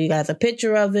I show you guys a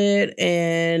picture of it.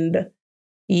 And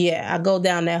yeah, I go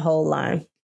down that whole line.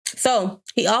 So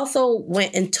he also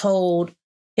went and told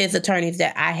his attorneys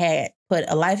that I had put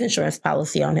a life insurance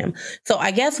policy on him. So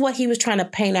I guess what he was trying to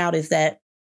paint out is that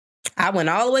I went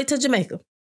all the way to Jamaica,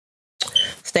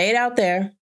 stayed out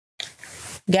there,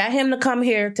 got him to come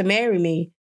here to marry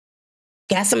me,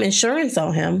 got some insurance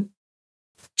on him,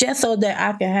 just so that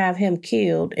I can have him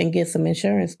killed and get some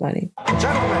insurance money.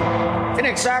 Gentlemen, in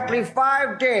exactly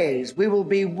 5 days, we will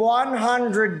be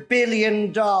 $100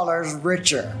 billion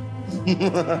richer.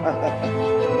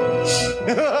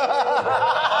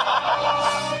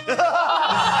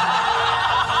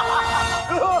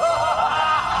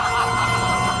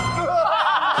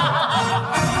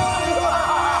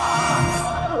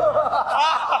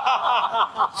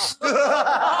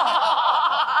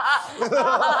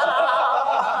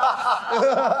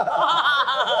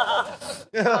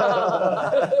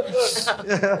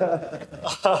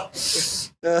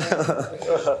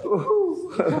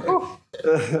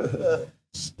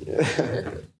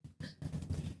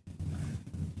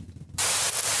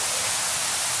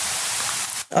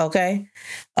 Okay.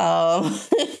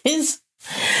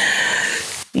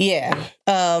 Yeah.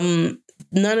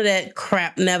 None of that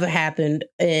crap never happened.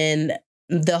 And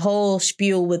the whole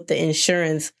spiel with the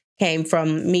insurance came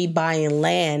from me buying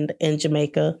land in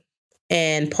Jamaica.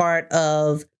 And part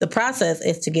of the process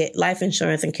is to get life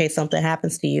insurance in case something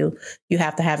happens to you. You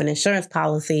have to have an insurance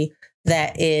policy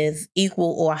that is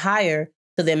equal or higher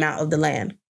to the amount of the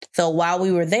land. So while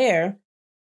we were there,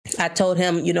 I told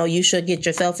him, you know, you should get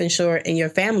yourself insured and your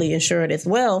family insured as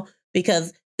well,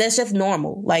 because that's just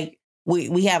normal. Like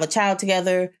we have a child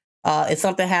together. If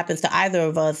something happens to either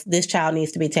of us, this child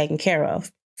needs to be taken care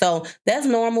of. So that's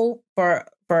normal for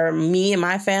me and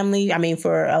my family. I mean,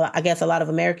 for, I guess, a lot of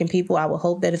American people, I would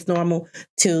hope that it's normal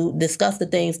to discuss the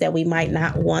things that we might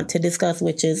not want to discuss,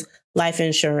 which is life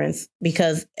insurance,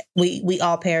 because we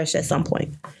all perish at some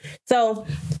point. So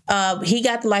he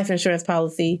got the life insurance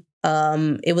policy.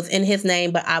 It was in his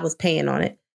name, but I was paying on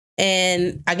it.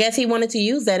 And I guess he wanted to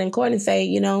use that in court and say,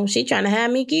 you know, she trying to have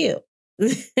me killed.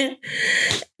 The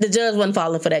judge wasn't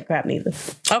falling for that crap neither.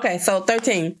 Okay, so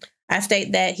 13. I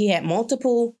state that he had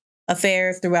multiple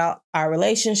affairs throughout our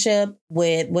relationship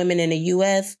with women in the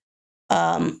U.S.,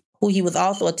 who he was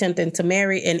also attempting to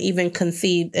marry, and even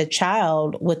conceived a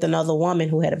child with another woman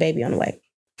who had a baby on the way.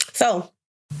 So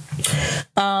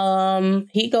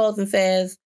he goes and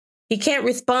says he can't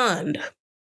respond.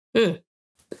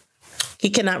 He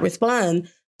cannot respond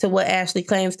to what Ashley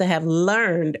claims to have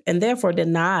learned, and therefore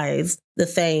denies the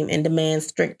same and demands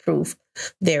strict proof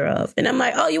thereof. And I'm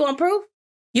like, oh, you want proof?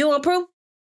 You want proof?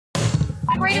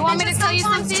 Great you want me to tell you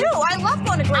something? Too. I love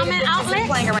going to Great Adventures and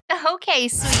playing around. Okay,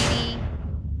 sweetie.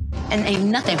 And ain't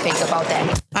nothing fake about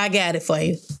that. I got it for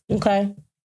you. Okay.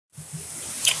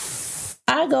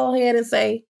 I go ahead and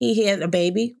say he had a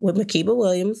baby with Makiba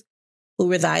Williams, who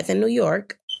resides in New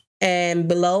York. And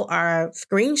below are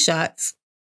screenshots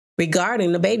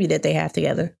regarding the baby that they have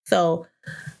together. So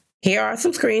here are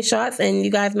some screenshots, and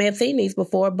you guys may have seen these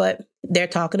before, but they're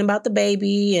talking about the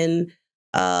baby and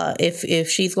if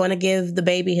she's going to give the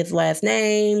baby his last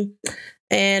name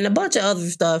and a bunch of other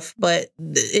stuff. But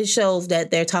it shows that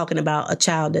they're talking about a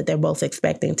child that they're both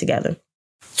expecting together.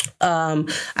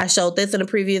 I showed this in a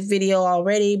previous video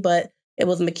already, but it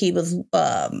was Makiba's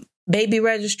baby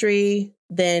registry.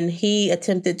 Then he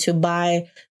attempted to buy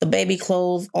the baby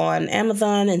clothes on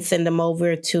Amazon and send them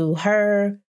over to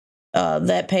her.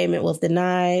 That payment was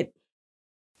denied.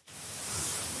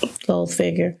 Gold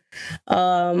figure.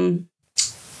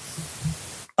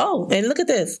 Oh, and look at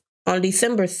this. On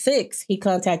December 6th, he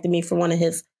contacted me for one of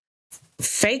his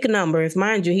fake numbers.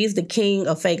 Mind you, he's the king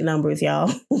of fake numbers,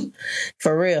 y'all.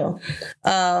 For real.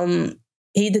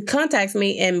 He contacts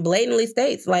me and blatantly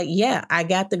states, like, yeah, I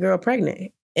got the girl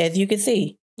pregnant. As you can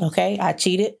see, okay, I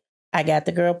cheated. I got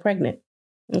the girl pregnant.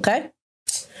 Okay.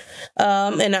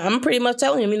 And I'm pretty much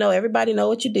telling him, everybody know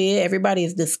what you did. Everybody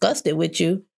is disgusted with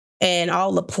you. And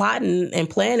all the plotting and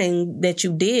planning that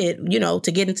you did,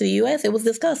 to get into the U.S., it was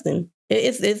disgusting.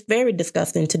 It's very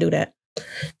disgusting to do that.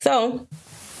 So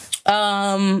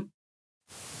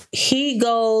he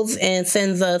goes and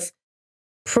sends us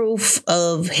proof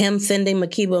of him sending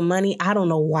Makiba money. I don't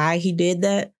know why he did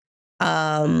that.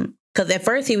 Because at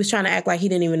first he was trying to act like he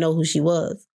didn't even know who she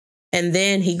was. And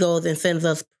then he goes and sends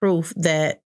us proof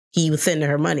that he was sending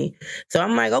her money. So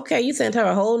I'm like, okay, you sent her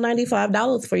a whole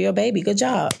 $95 for your baby. Good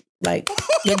job. Like,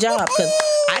 good job. Because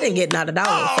I didn't get not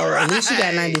 $1. So at least you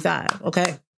got 95.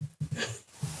 Okay.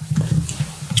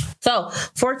 So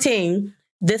 14,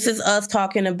 this is us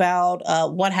talking about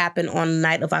what happened on the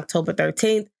night of October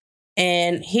 13th.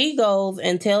 And he goes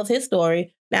and tells his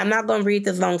story. Now, I'm not going to read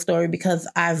this long story because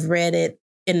I've read it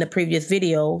in the previous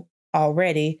video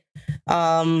already.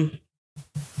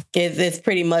 It's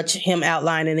pretty much him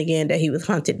outlining again that he was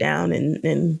hunted down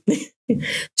and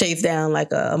chased down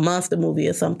like a monster movie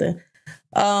or something.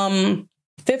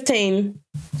 15,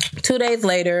 2 days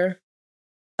later,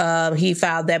 he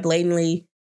filed that blatantly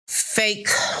fake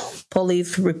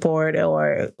police report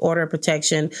or order of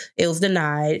protection. It was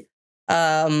denied.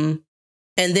 And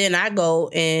then I go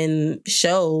and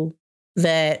show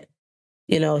that,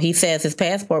 he says his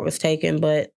passport was taken,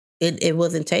 but it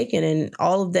wasn't taken. And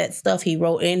all of that stuff he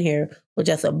wrote in here was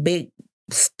just a big,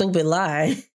 stupid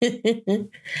lie.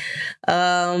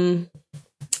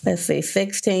 Let's see,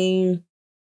 16.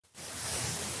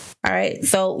 All right.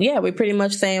 So, yeah, we're pretty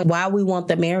much saying why we want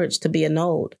the marriage to be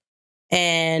annulled.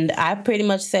 And I pretty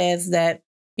much says that,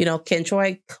 Ken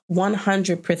Troy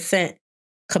 100%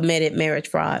 committed marriage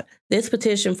fraud. This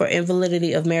petition for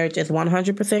invalidity of marriage is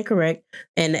 100% correct.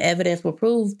 And the evidence will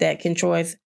prove that Ken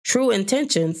Troy's true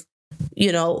intentions,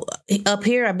 up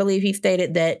here, I believe he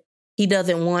stated that he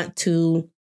doesn't want to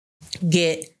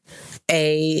get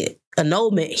a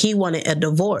annulment. He wanted a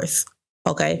divorce.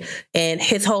 Okay. And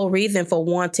his whole reason for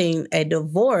wanting a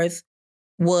divorce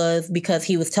was because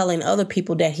he was telling other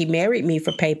people that he married me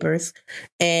for papers.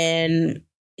 And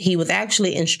he was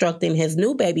actually instructing his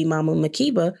new baby mama,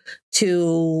 Makiba,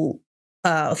 to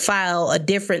file a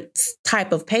different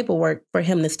type of paperwork for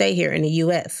him to stay here in the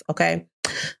U.S. Okay.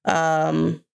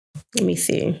 Let me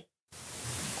see.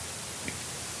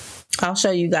 I'll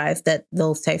show you guys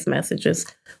those text messages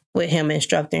with him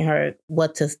instructing her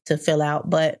what to fill out.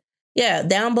 But yeah,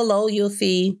 down below, you'll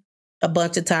see a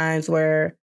bunch of times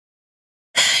where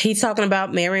he's talking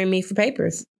about marrying me for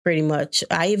papers, pretty much.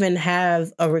 I even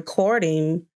have a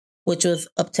recording which was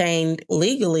obtained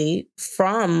legally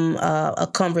from a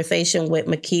conversation with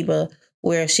Makiba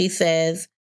where she says,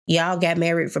 y'all got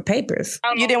married for papers.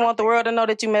 You didn't want the world to know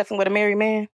that you messing with a married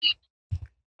man?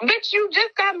 Bitch, you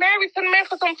just got married to the man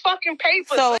for some fucking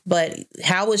papers. So, but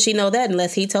how would she know that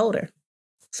unless he told her?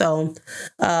 So,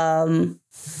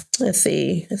 let's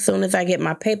see. As soon as I get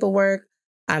my paperwork,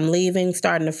 I'm leaving,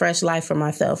 starting a fresh life for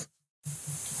myself.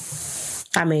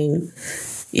 I mean,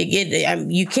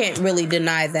 you can't really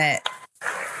deny that.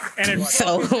 And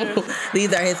so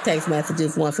these are his text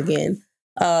messages once again.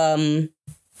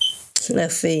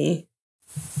 Let's see.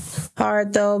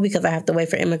 Hard though, because I have to wait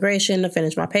for immigration to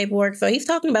finish my paperwork. So he's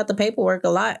talking about the paperwork a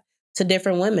lot to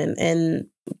different women and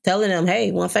telling them,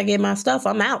 hey, once I get my stuff,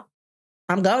 I'm out.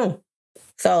 I'm gone.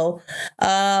 So,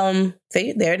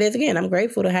 see, there it is again. I'm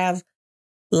grateful to have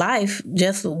life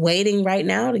just waiting right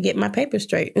now to get my papers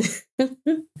straight.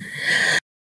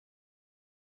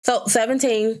 So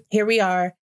 17, here we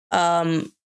are.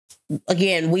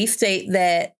 Again, we state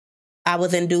that I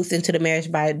was induced into the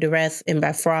marriage by duress and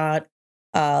by fraud.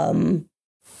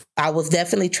 I was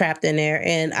definitely trapped in there,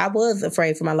 and I was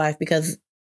afraid for my life because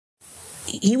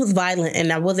he was violent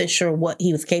and I wasn't sure what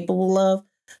he was capable of.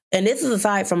 And this is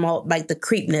aside from all like the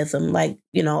creepnism, like,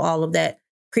 you know, all of that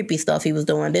creepy stuff he was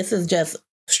doing. This is just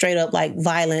straight up like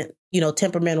violent, you know,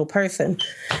 temperamental person.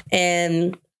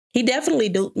 And he definitely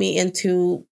duped me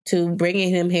into bringing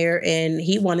him here, and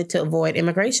he wanted to avoid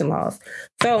immigration laws.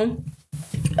 So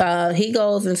he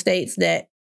goes and states that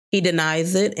he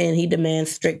denies it and he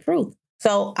demands strict proof.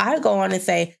 So I go on and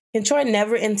say, Troy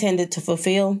never intended to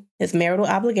fulfill his marital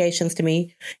obligations to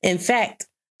me. In fact,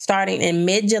 starting in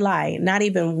mid-July, not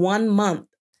even 1 month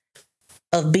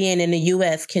of being in the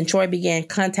U.S., Troy began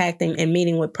contacting and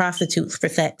meeting with prostitutes for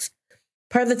sex.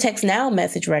 Per the Text Now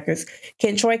message records,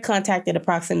 Troy contacted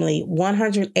approximately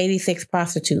 186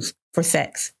 prostitutes for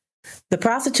sex. The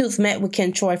prostitutes met with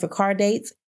Troy for car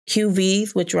dates,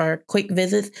 QVs, which are quick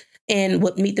visits, and he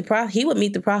would meet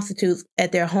the prostitutes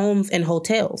at their homes and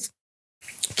hotels.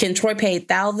 Troy paid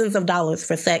thousands of dollars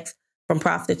for sex from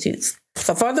prostitutes.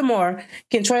 So furthermore,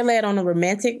 Troy led on a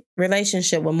romantic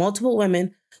relationship with multiple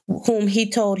women whom he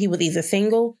told he was either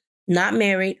single, not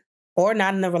married, or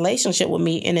not in a relationship with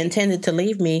me and intended to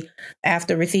leave me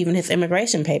after receiving his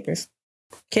immigration papers.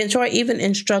 Troy even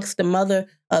instructs the mother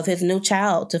of his new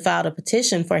child to file a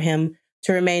petition for him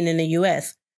to remain in the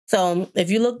U.S. So if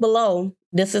you look below,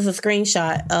 this is a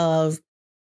screenshot of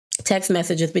text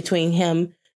messages between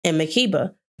him and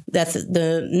Makeba. That's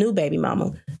the new baby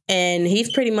mama. And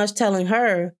he's pretty much telling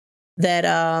her that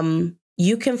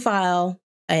you can file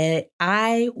an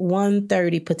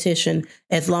I-130 petition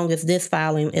as long as this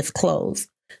filing is closed.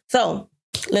 So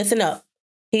listen up.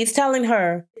 He's telling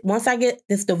her, once I get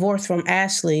this divorce from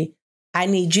Ashley, I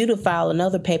need you to file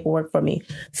another paperwork for me.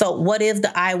 So what is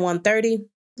the I-130?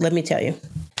 Let me tell you.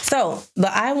 So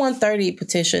the I-130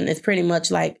 petition is pretty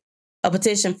much like a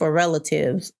petition for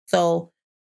relatives. So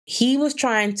he was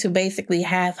trying to basically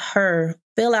have her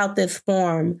fill out this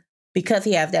form because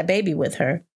he has that baby with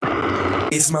her.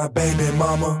 It's my baby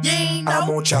mama. I'm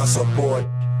on child support.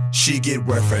 She get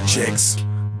welfare checks,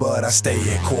 but I stay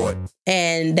in court.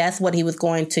 And that's what he was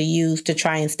going to use to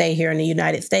try and stay here in the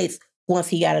United States once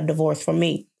he got a divorce from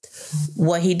me.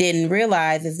 What he didn't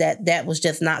realize is that that was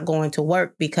just not going to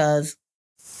work because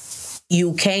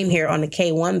you came here on the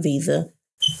K-1 visa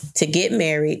to get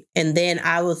married, and then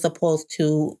I was supposed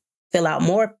to fill out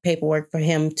more paperwork for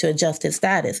him to adjust his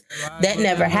status. That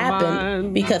never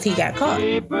happened because he got caught.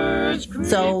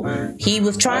 So he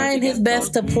was trying his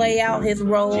best to play out his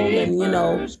role, and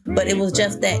but it was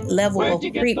just that level of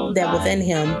creep that was in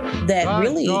him that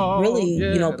really,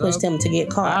 pushed him to get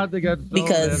caught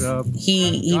because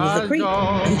he was a creep.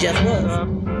 He just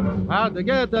was. How'd to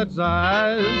get that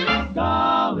size?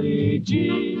 Golly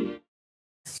gee.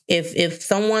 If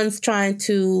someone's trying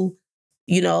to,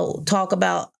 talk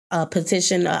about a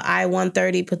petition, a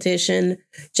I-130 petition,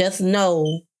 just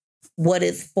know what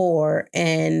it's for.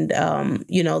 And,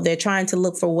 they're trying to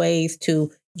look for ways to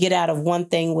get out of one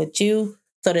thing with you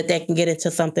so that they can get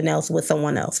into something else with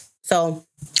someone else. So,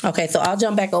 okay, so I'll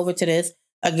jump back over to this.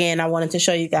 Again, I wanted to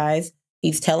show you guys,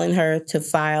 he's telling her to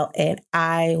file an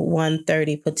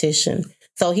I-130 petition.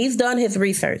 So he's done his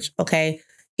research, okay?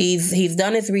 He's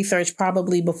done his research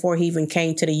probably before he even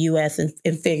came to the U.S.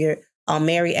 and figured, I'll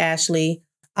marry Ashley.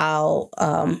 I'll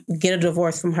get a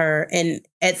divorce from her. And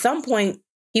at some point,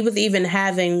 he was even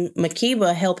having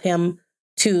Makeba help him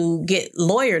to get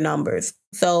lawyer numbers.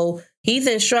 So he's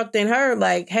instructing her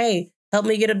like, hey, help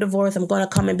me get a divorce. I'm going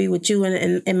to come and be with you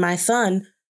and my son.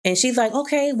 And she's like,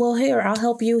 okay, well, here, I'll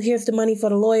help you. Here's the money for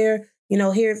the lawyer.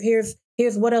 Here's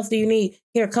what else do you need?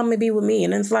 Here, come and be with me.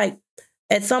 And it's like,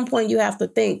 at some point, you have to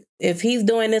think, if he's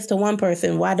doing this to one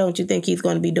person, why don't you think he's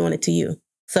going to be doing it to you?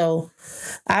 So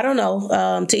I don't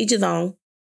know. To each his own.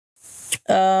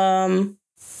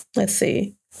 Let's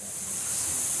see.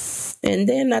 And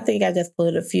then I think I just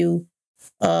put a few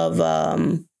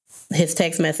of his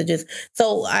text messages.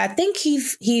 So I think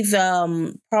he's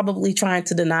probably trying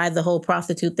to deny the whole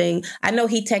prostitute thing. I know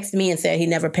he texted me and said he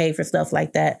never paid for stuff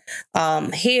like that.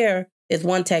 Here is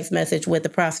one text message with the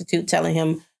prostitute telling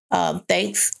him,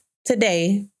 thanks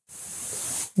today,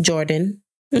 Jordan,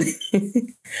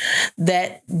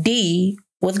 that D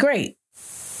was great.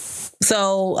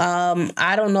 So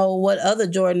I don't know what other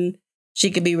Jordan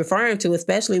she could be referring to,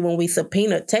 especially when we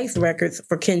subpoenaed text records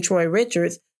for Troy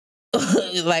Richards.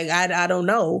 Like, I don't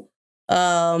know.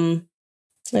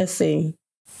 Let's see.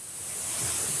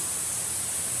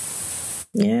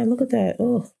 Yeah, look at that.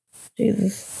 Oh,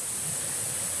 Jesus.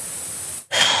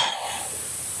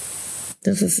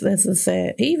 This is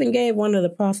sad. He even gave one of the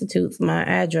prostitutes my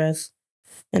address.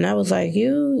 And I was like,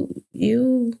 you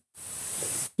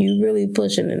really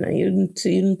pushing it now. You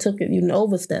took it, you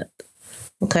overstepped.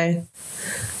 Okay.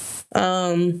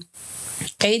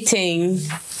 18,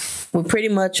 we're pretty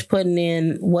much putting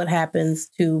in what happens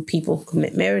to people who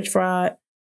commit marriage fraud.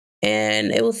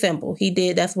 And it was simple. He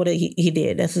did. That's what he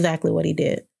did. That's exactly what he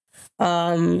did.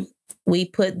 We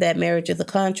put that marriage as a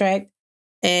contract,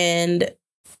 and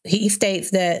he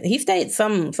states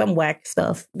some whack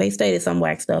stuff. They stated some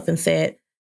whack stuff and said,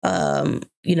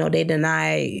 they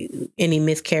deny any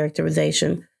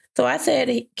mischaracterization. So I said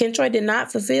Kentroy did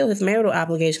not fulfill his marital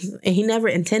obligations, and he never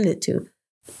intended to.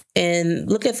 And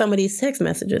look at some of these text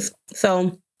messages.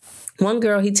 So one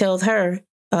girl, he tells her,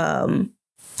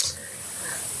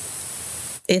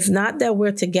 it's not that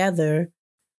we're together,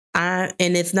 and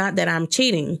it's not that I'm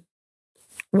cheating.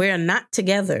 We're not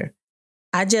together.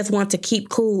 I just want to keep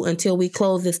cool until we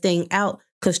close this thing out,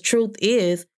 because truth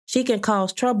is, she can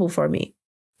cause trouble for me.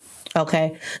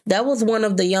 Okay. That was one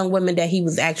of the young women that he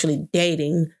was actually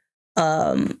dating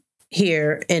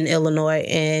here in Illinois.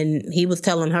 And he was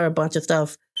telling her a bunch of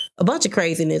stuff, a bunch of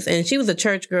craziness. And she was a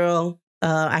church girl.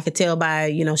 I could tell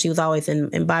by, she was always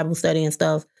in Bible study and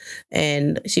stuff.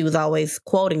 And she was always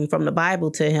quoting from the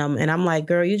Bible to him. And I'm like,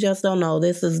 girl, you just don't know.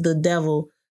 This is the devil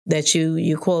that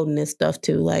you quoting this stuff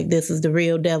to. Like, this is the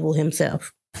real devil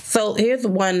himself. So here's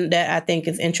one that I think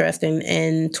is interesting.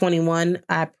 In 21,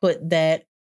 I put that,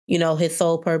 his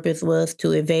sole purpose was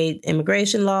to evade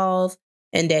immigration laws,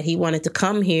 and that he wanted to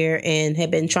come here and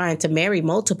had been trying to marry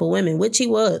multiple women, which he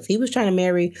was. He was trying to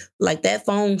marry, like, that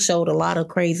phone showed a lot of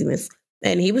craziness.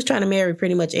 And he was trying to marry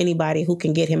pretty much anybody who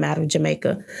can get him out of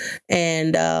Jamaica.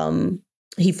 And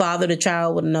he fathered a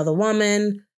child with another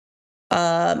woman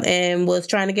and was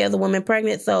trying to get the woman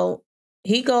pregnant. So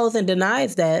he goes and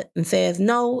denies that and says,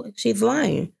 no, she's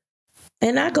lying.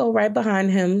 And I go right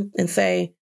behind him and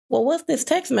say, well, what's this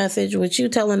text message with you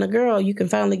telling the girl you can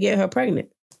finally get her pregnant?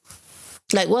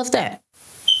 Like, what's that?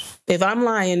 If I'm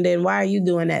lying, then why are you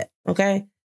doing that? Okay.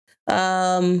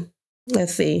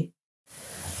 Let's see.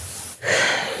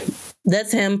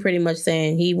 That's him pretty much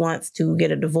saying he wants to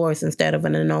get a divorce instead of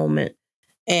an annulment.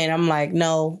 And I'm like,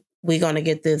 no, we're going to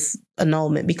get this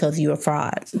annulment because you're a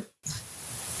fraud.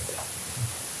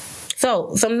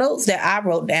 So some notes that I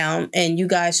wrote down, and you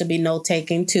guys should be note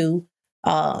taking too.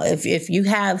 If you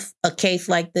have a case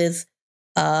like this,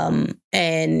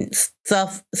 and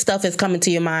stuff is coming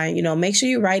to your mind, make sure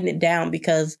you're writing it down,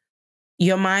 because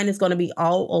your mind is going to be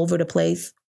all over the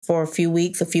place for a few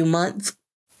weeks, a few months.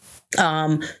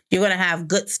 You're going to have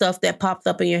good stuff that pops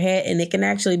up in your head, and it can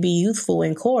actually be useful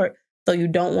in court. So you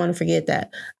don't want to forget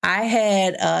that. I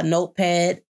had a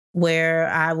notepad where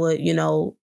I would,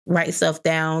 write stuff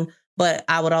down, but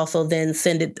I would also then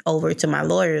send it over to my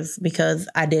lawyers because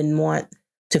I didn't want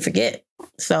to forget.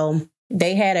 So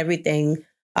they had everything.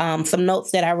 Some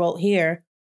notes that I wrote here.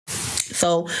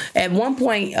 So at one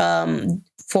point,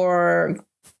 for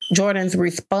Jordan's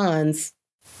response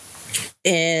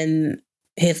in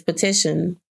his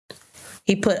petition,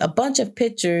 he put a bunch of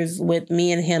pictures with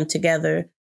me and him together.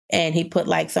 And he put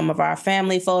like some of our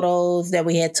family photos that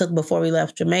we had took before we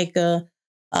left Jamaica.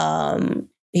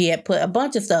 He had put a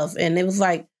bunch of stuff. And it was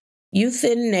like, you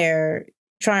sitting there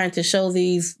trying to show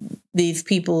these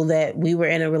people that we were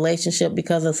in a relationship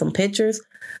because of some pictures.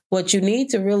 What you need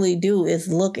to really do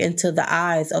is look into the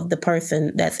eyes of the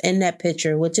person that's in that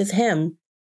picture, which is him,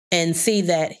 and see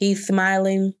that he's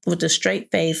smiling with a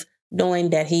straight face,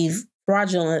 knowing that he's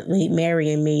fraudulently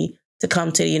marrying me to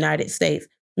come to the United States,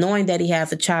 knowing that he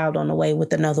has a child on the way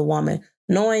with another woman,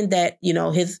 knowing that,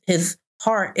 his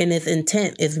heart and his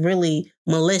intent is really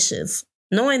malicious,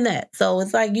 knowing that. So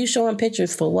it's like, you showing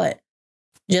pictures for what?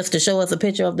 Just to show us a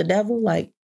picture of the devil?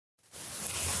 Like,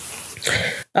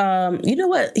 you know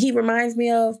what he reminds me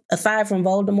of, aside from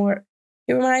Voldemort?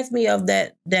 He reminds me of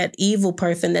that evil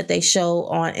person that they show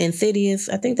on Insidious.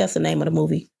 I think that's the name of the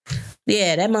movie.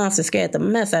 Yeah, that monster scared the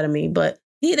mess out of me, but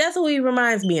that's who he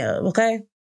reminds me of, okay?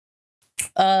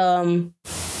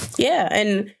 Yeah,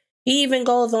 and he even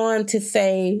goes on to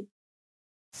say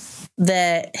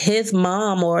that his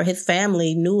mom or his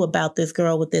family knew about this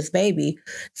girl with this baby.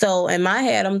 So in my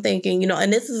head, I'm thinking,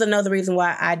 and this is another reason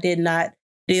why I did not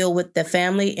deal with the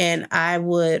family. And I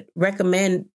would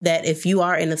recommend that if you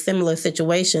are in a similar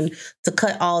situation, to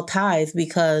cut all ties,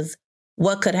 because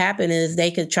what could happen is they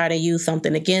could try to use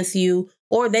something against you,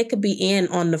 or they could be in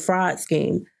on the fraud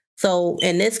scheme. So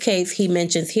in this case, he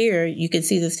mentions here, you can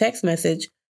see this text message.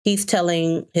 He's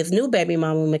telling his new baby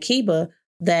mama, Makiba,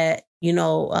 that you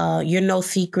know, you're no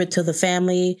secret to the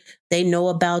family. They know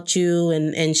about you.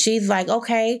 And she's like,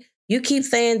 okay, you keep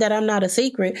saying that I'm not a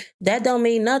secret. That don't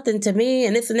mean nothing to me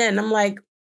and this and that. And I'm like,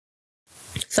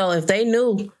 so if they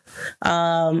knew,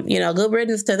 you know, good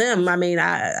riddance to them. I mean,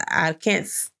 I can't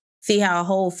see how a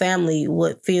whole family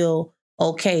would feel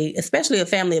okay, especially a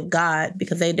family of God,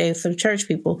 because they're some church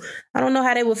people. I don't know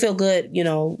how they would feel good, you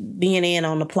know, being in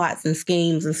on the plots and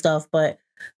schemes and stuff. But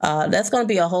that's going to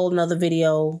be a whole nother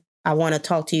video. I want to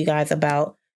talk to you guys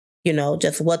about, you know,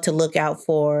 just what to look out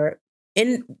for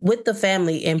with the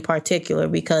family in particular,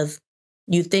 because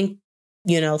you think,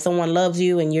 you know, someone loves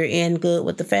you and you're in good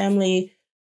with the family.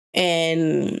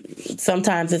 And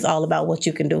sometimes it's all about what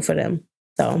you can do for them.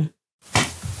 So,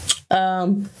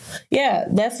 yeah,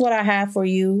 that's what I have for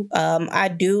you. I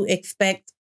do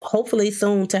expect hopefully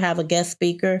soon to have a guest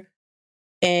speaker.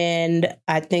 And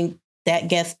I think that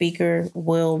guest speaker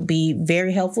will be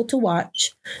very helpful to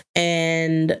watch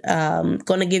and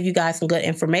going to give you guys some good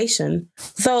information.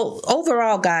 So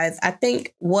overall, guys, I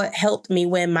think what helped me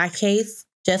win my case,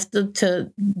 just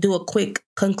to do a quick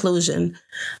conclusion,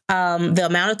 the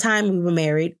amount of time we were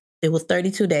married, it was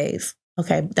 32 days.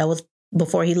 Okay, that was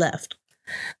before he left.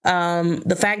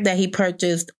 The fact that he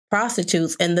purchased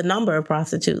prostitutes and the number of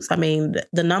prostitutes. I mean,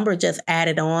 the number just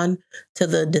added on to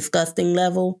the disgusting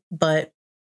level, but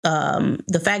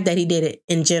the fact that he did it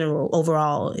in general,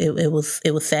 overall, it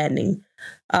was saddening.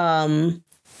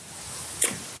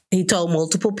 He told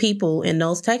multiple people in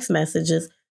those text messages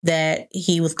that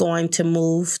he was going to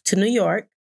move to New York.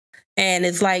 And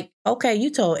it's like, okay,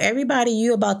 you told everybody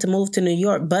you about to move to New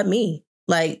York but me.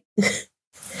 Like,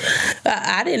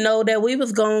 I didn't know that we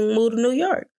was going to move to New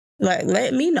York. Like,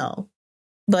 let me know.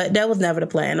 But that was never the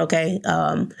plan, okay?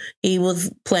 He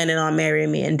was planning on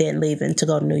marrying me and then leaving to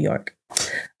go to New York.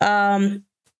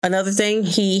 Another thing,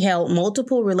 he held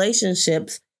multiple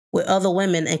relationships with other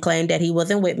women and claimed that he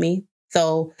wasn't with me.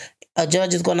 So a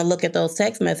judge is going to look at those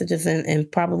text messages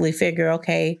and probably figure,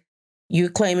 okay, you're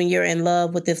claiming you're in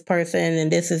love with this person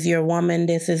and this is your woman.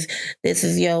 This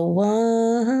is your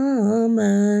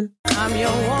woman. I'm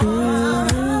your woman.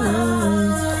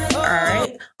 All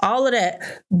right. All of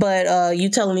that. But you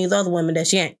telling these other women that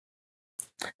she ain't.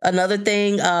 Another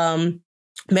thing,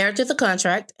 marriage is a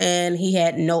contract, and he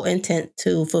had no intent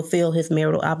to fulfill his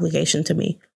marital obligation to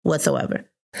me whatsoever.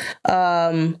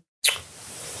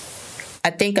 I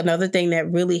think another thing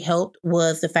that really helped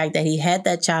was the fact that he had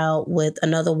that child with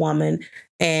another woman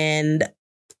and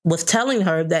was telling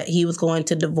her that he was going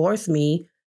to divorce me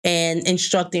and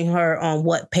instructing her on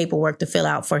what paperwork to fill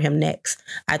out for him next.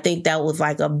 I think that was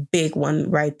like a big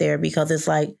one right there, because it's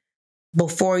like,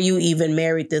 before you even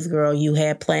married this girl, you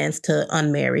had plans to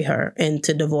unmarry her and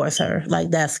to divorce her. Like,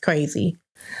 that's crazy.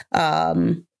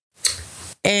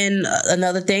 And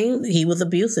another thing, he was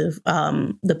abusive.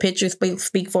 The pictures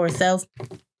speak for itself.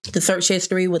 The search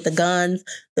history with the guns,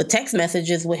 the text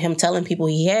messages with him telling people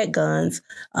he had guns,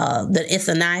 that it's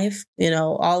a knife, you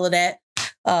know, all of that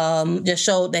just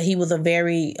showed that he was a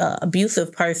very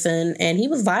abusive person, and he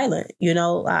was violent. You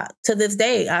know, to this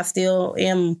day, I still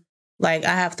am like,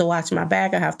 I have to watch my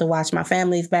back. I have to watch my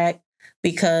family's back,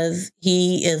 because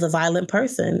he is a violent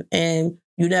person, and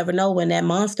you never know when that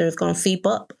monster is going to seep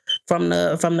up from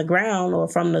the ground or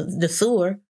from the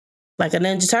sewer like a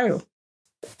Ninja Turtle.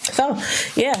 So,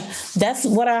 yeah, that's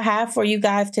what I have for you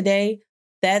guys today.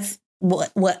 That's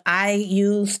what I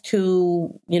use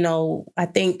to, you know, I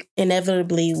think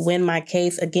inevitably win my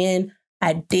case. Again,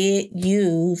 I did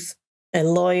use a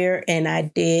lawyer and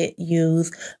I did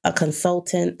use a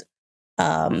consultant.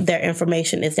 Their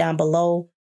information is down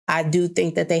below. I do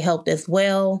think that they helped as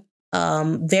well.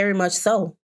 Very much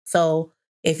so. So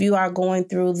if you are going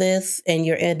through this and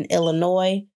you're in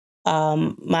Illinois,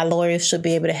 my lawyers should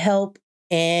be able to help.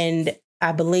 And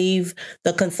I believe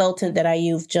the consultant that I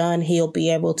use, John, he'll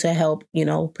be able to help, you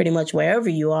know, pretty much wherever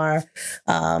you are.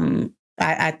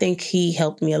 I think he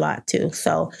helped me a lot too.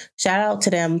 So shout out to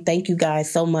them. Thank you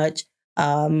guys so much.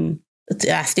 I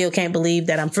still can't believe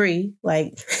that I'm free.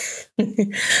 Like,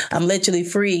 I'm literally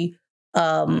free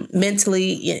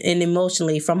mentally and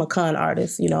emotionally from a con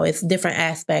artist. You know, it's different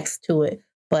aspects to it.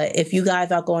 But if you guys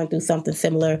are going through something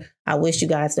similar, I wish you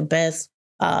guys the best.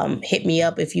 Hit me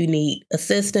up if you need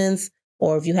assistance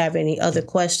or if you have any other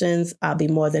questions. I'll be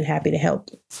more than happy to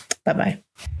help. Bye-bye.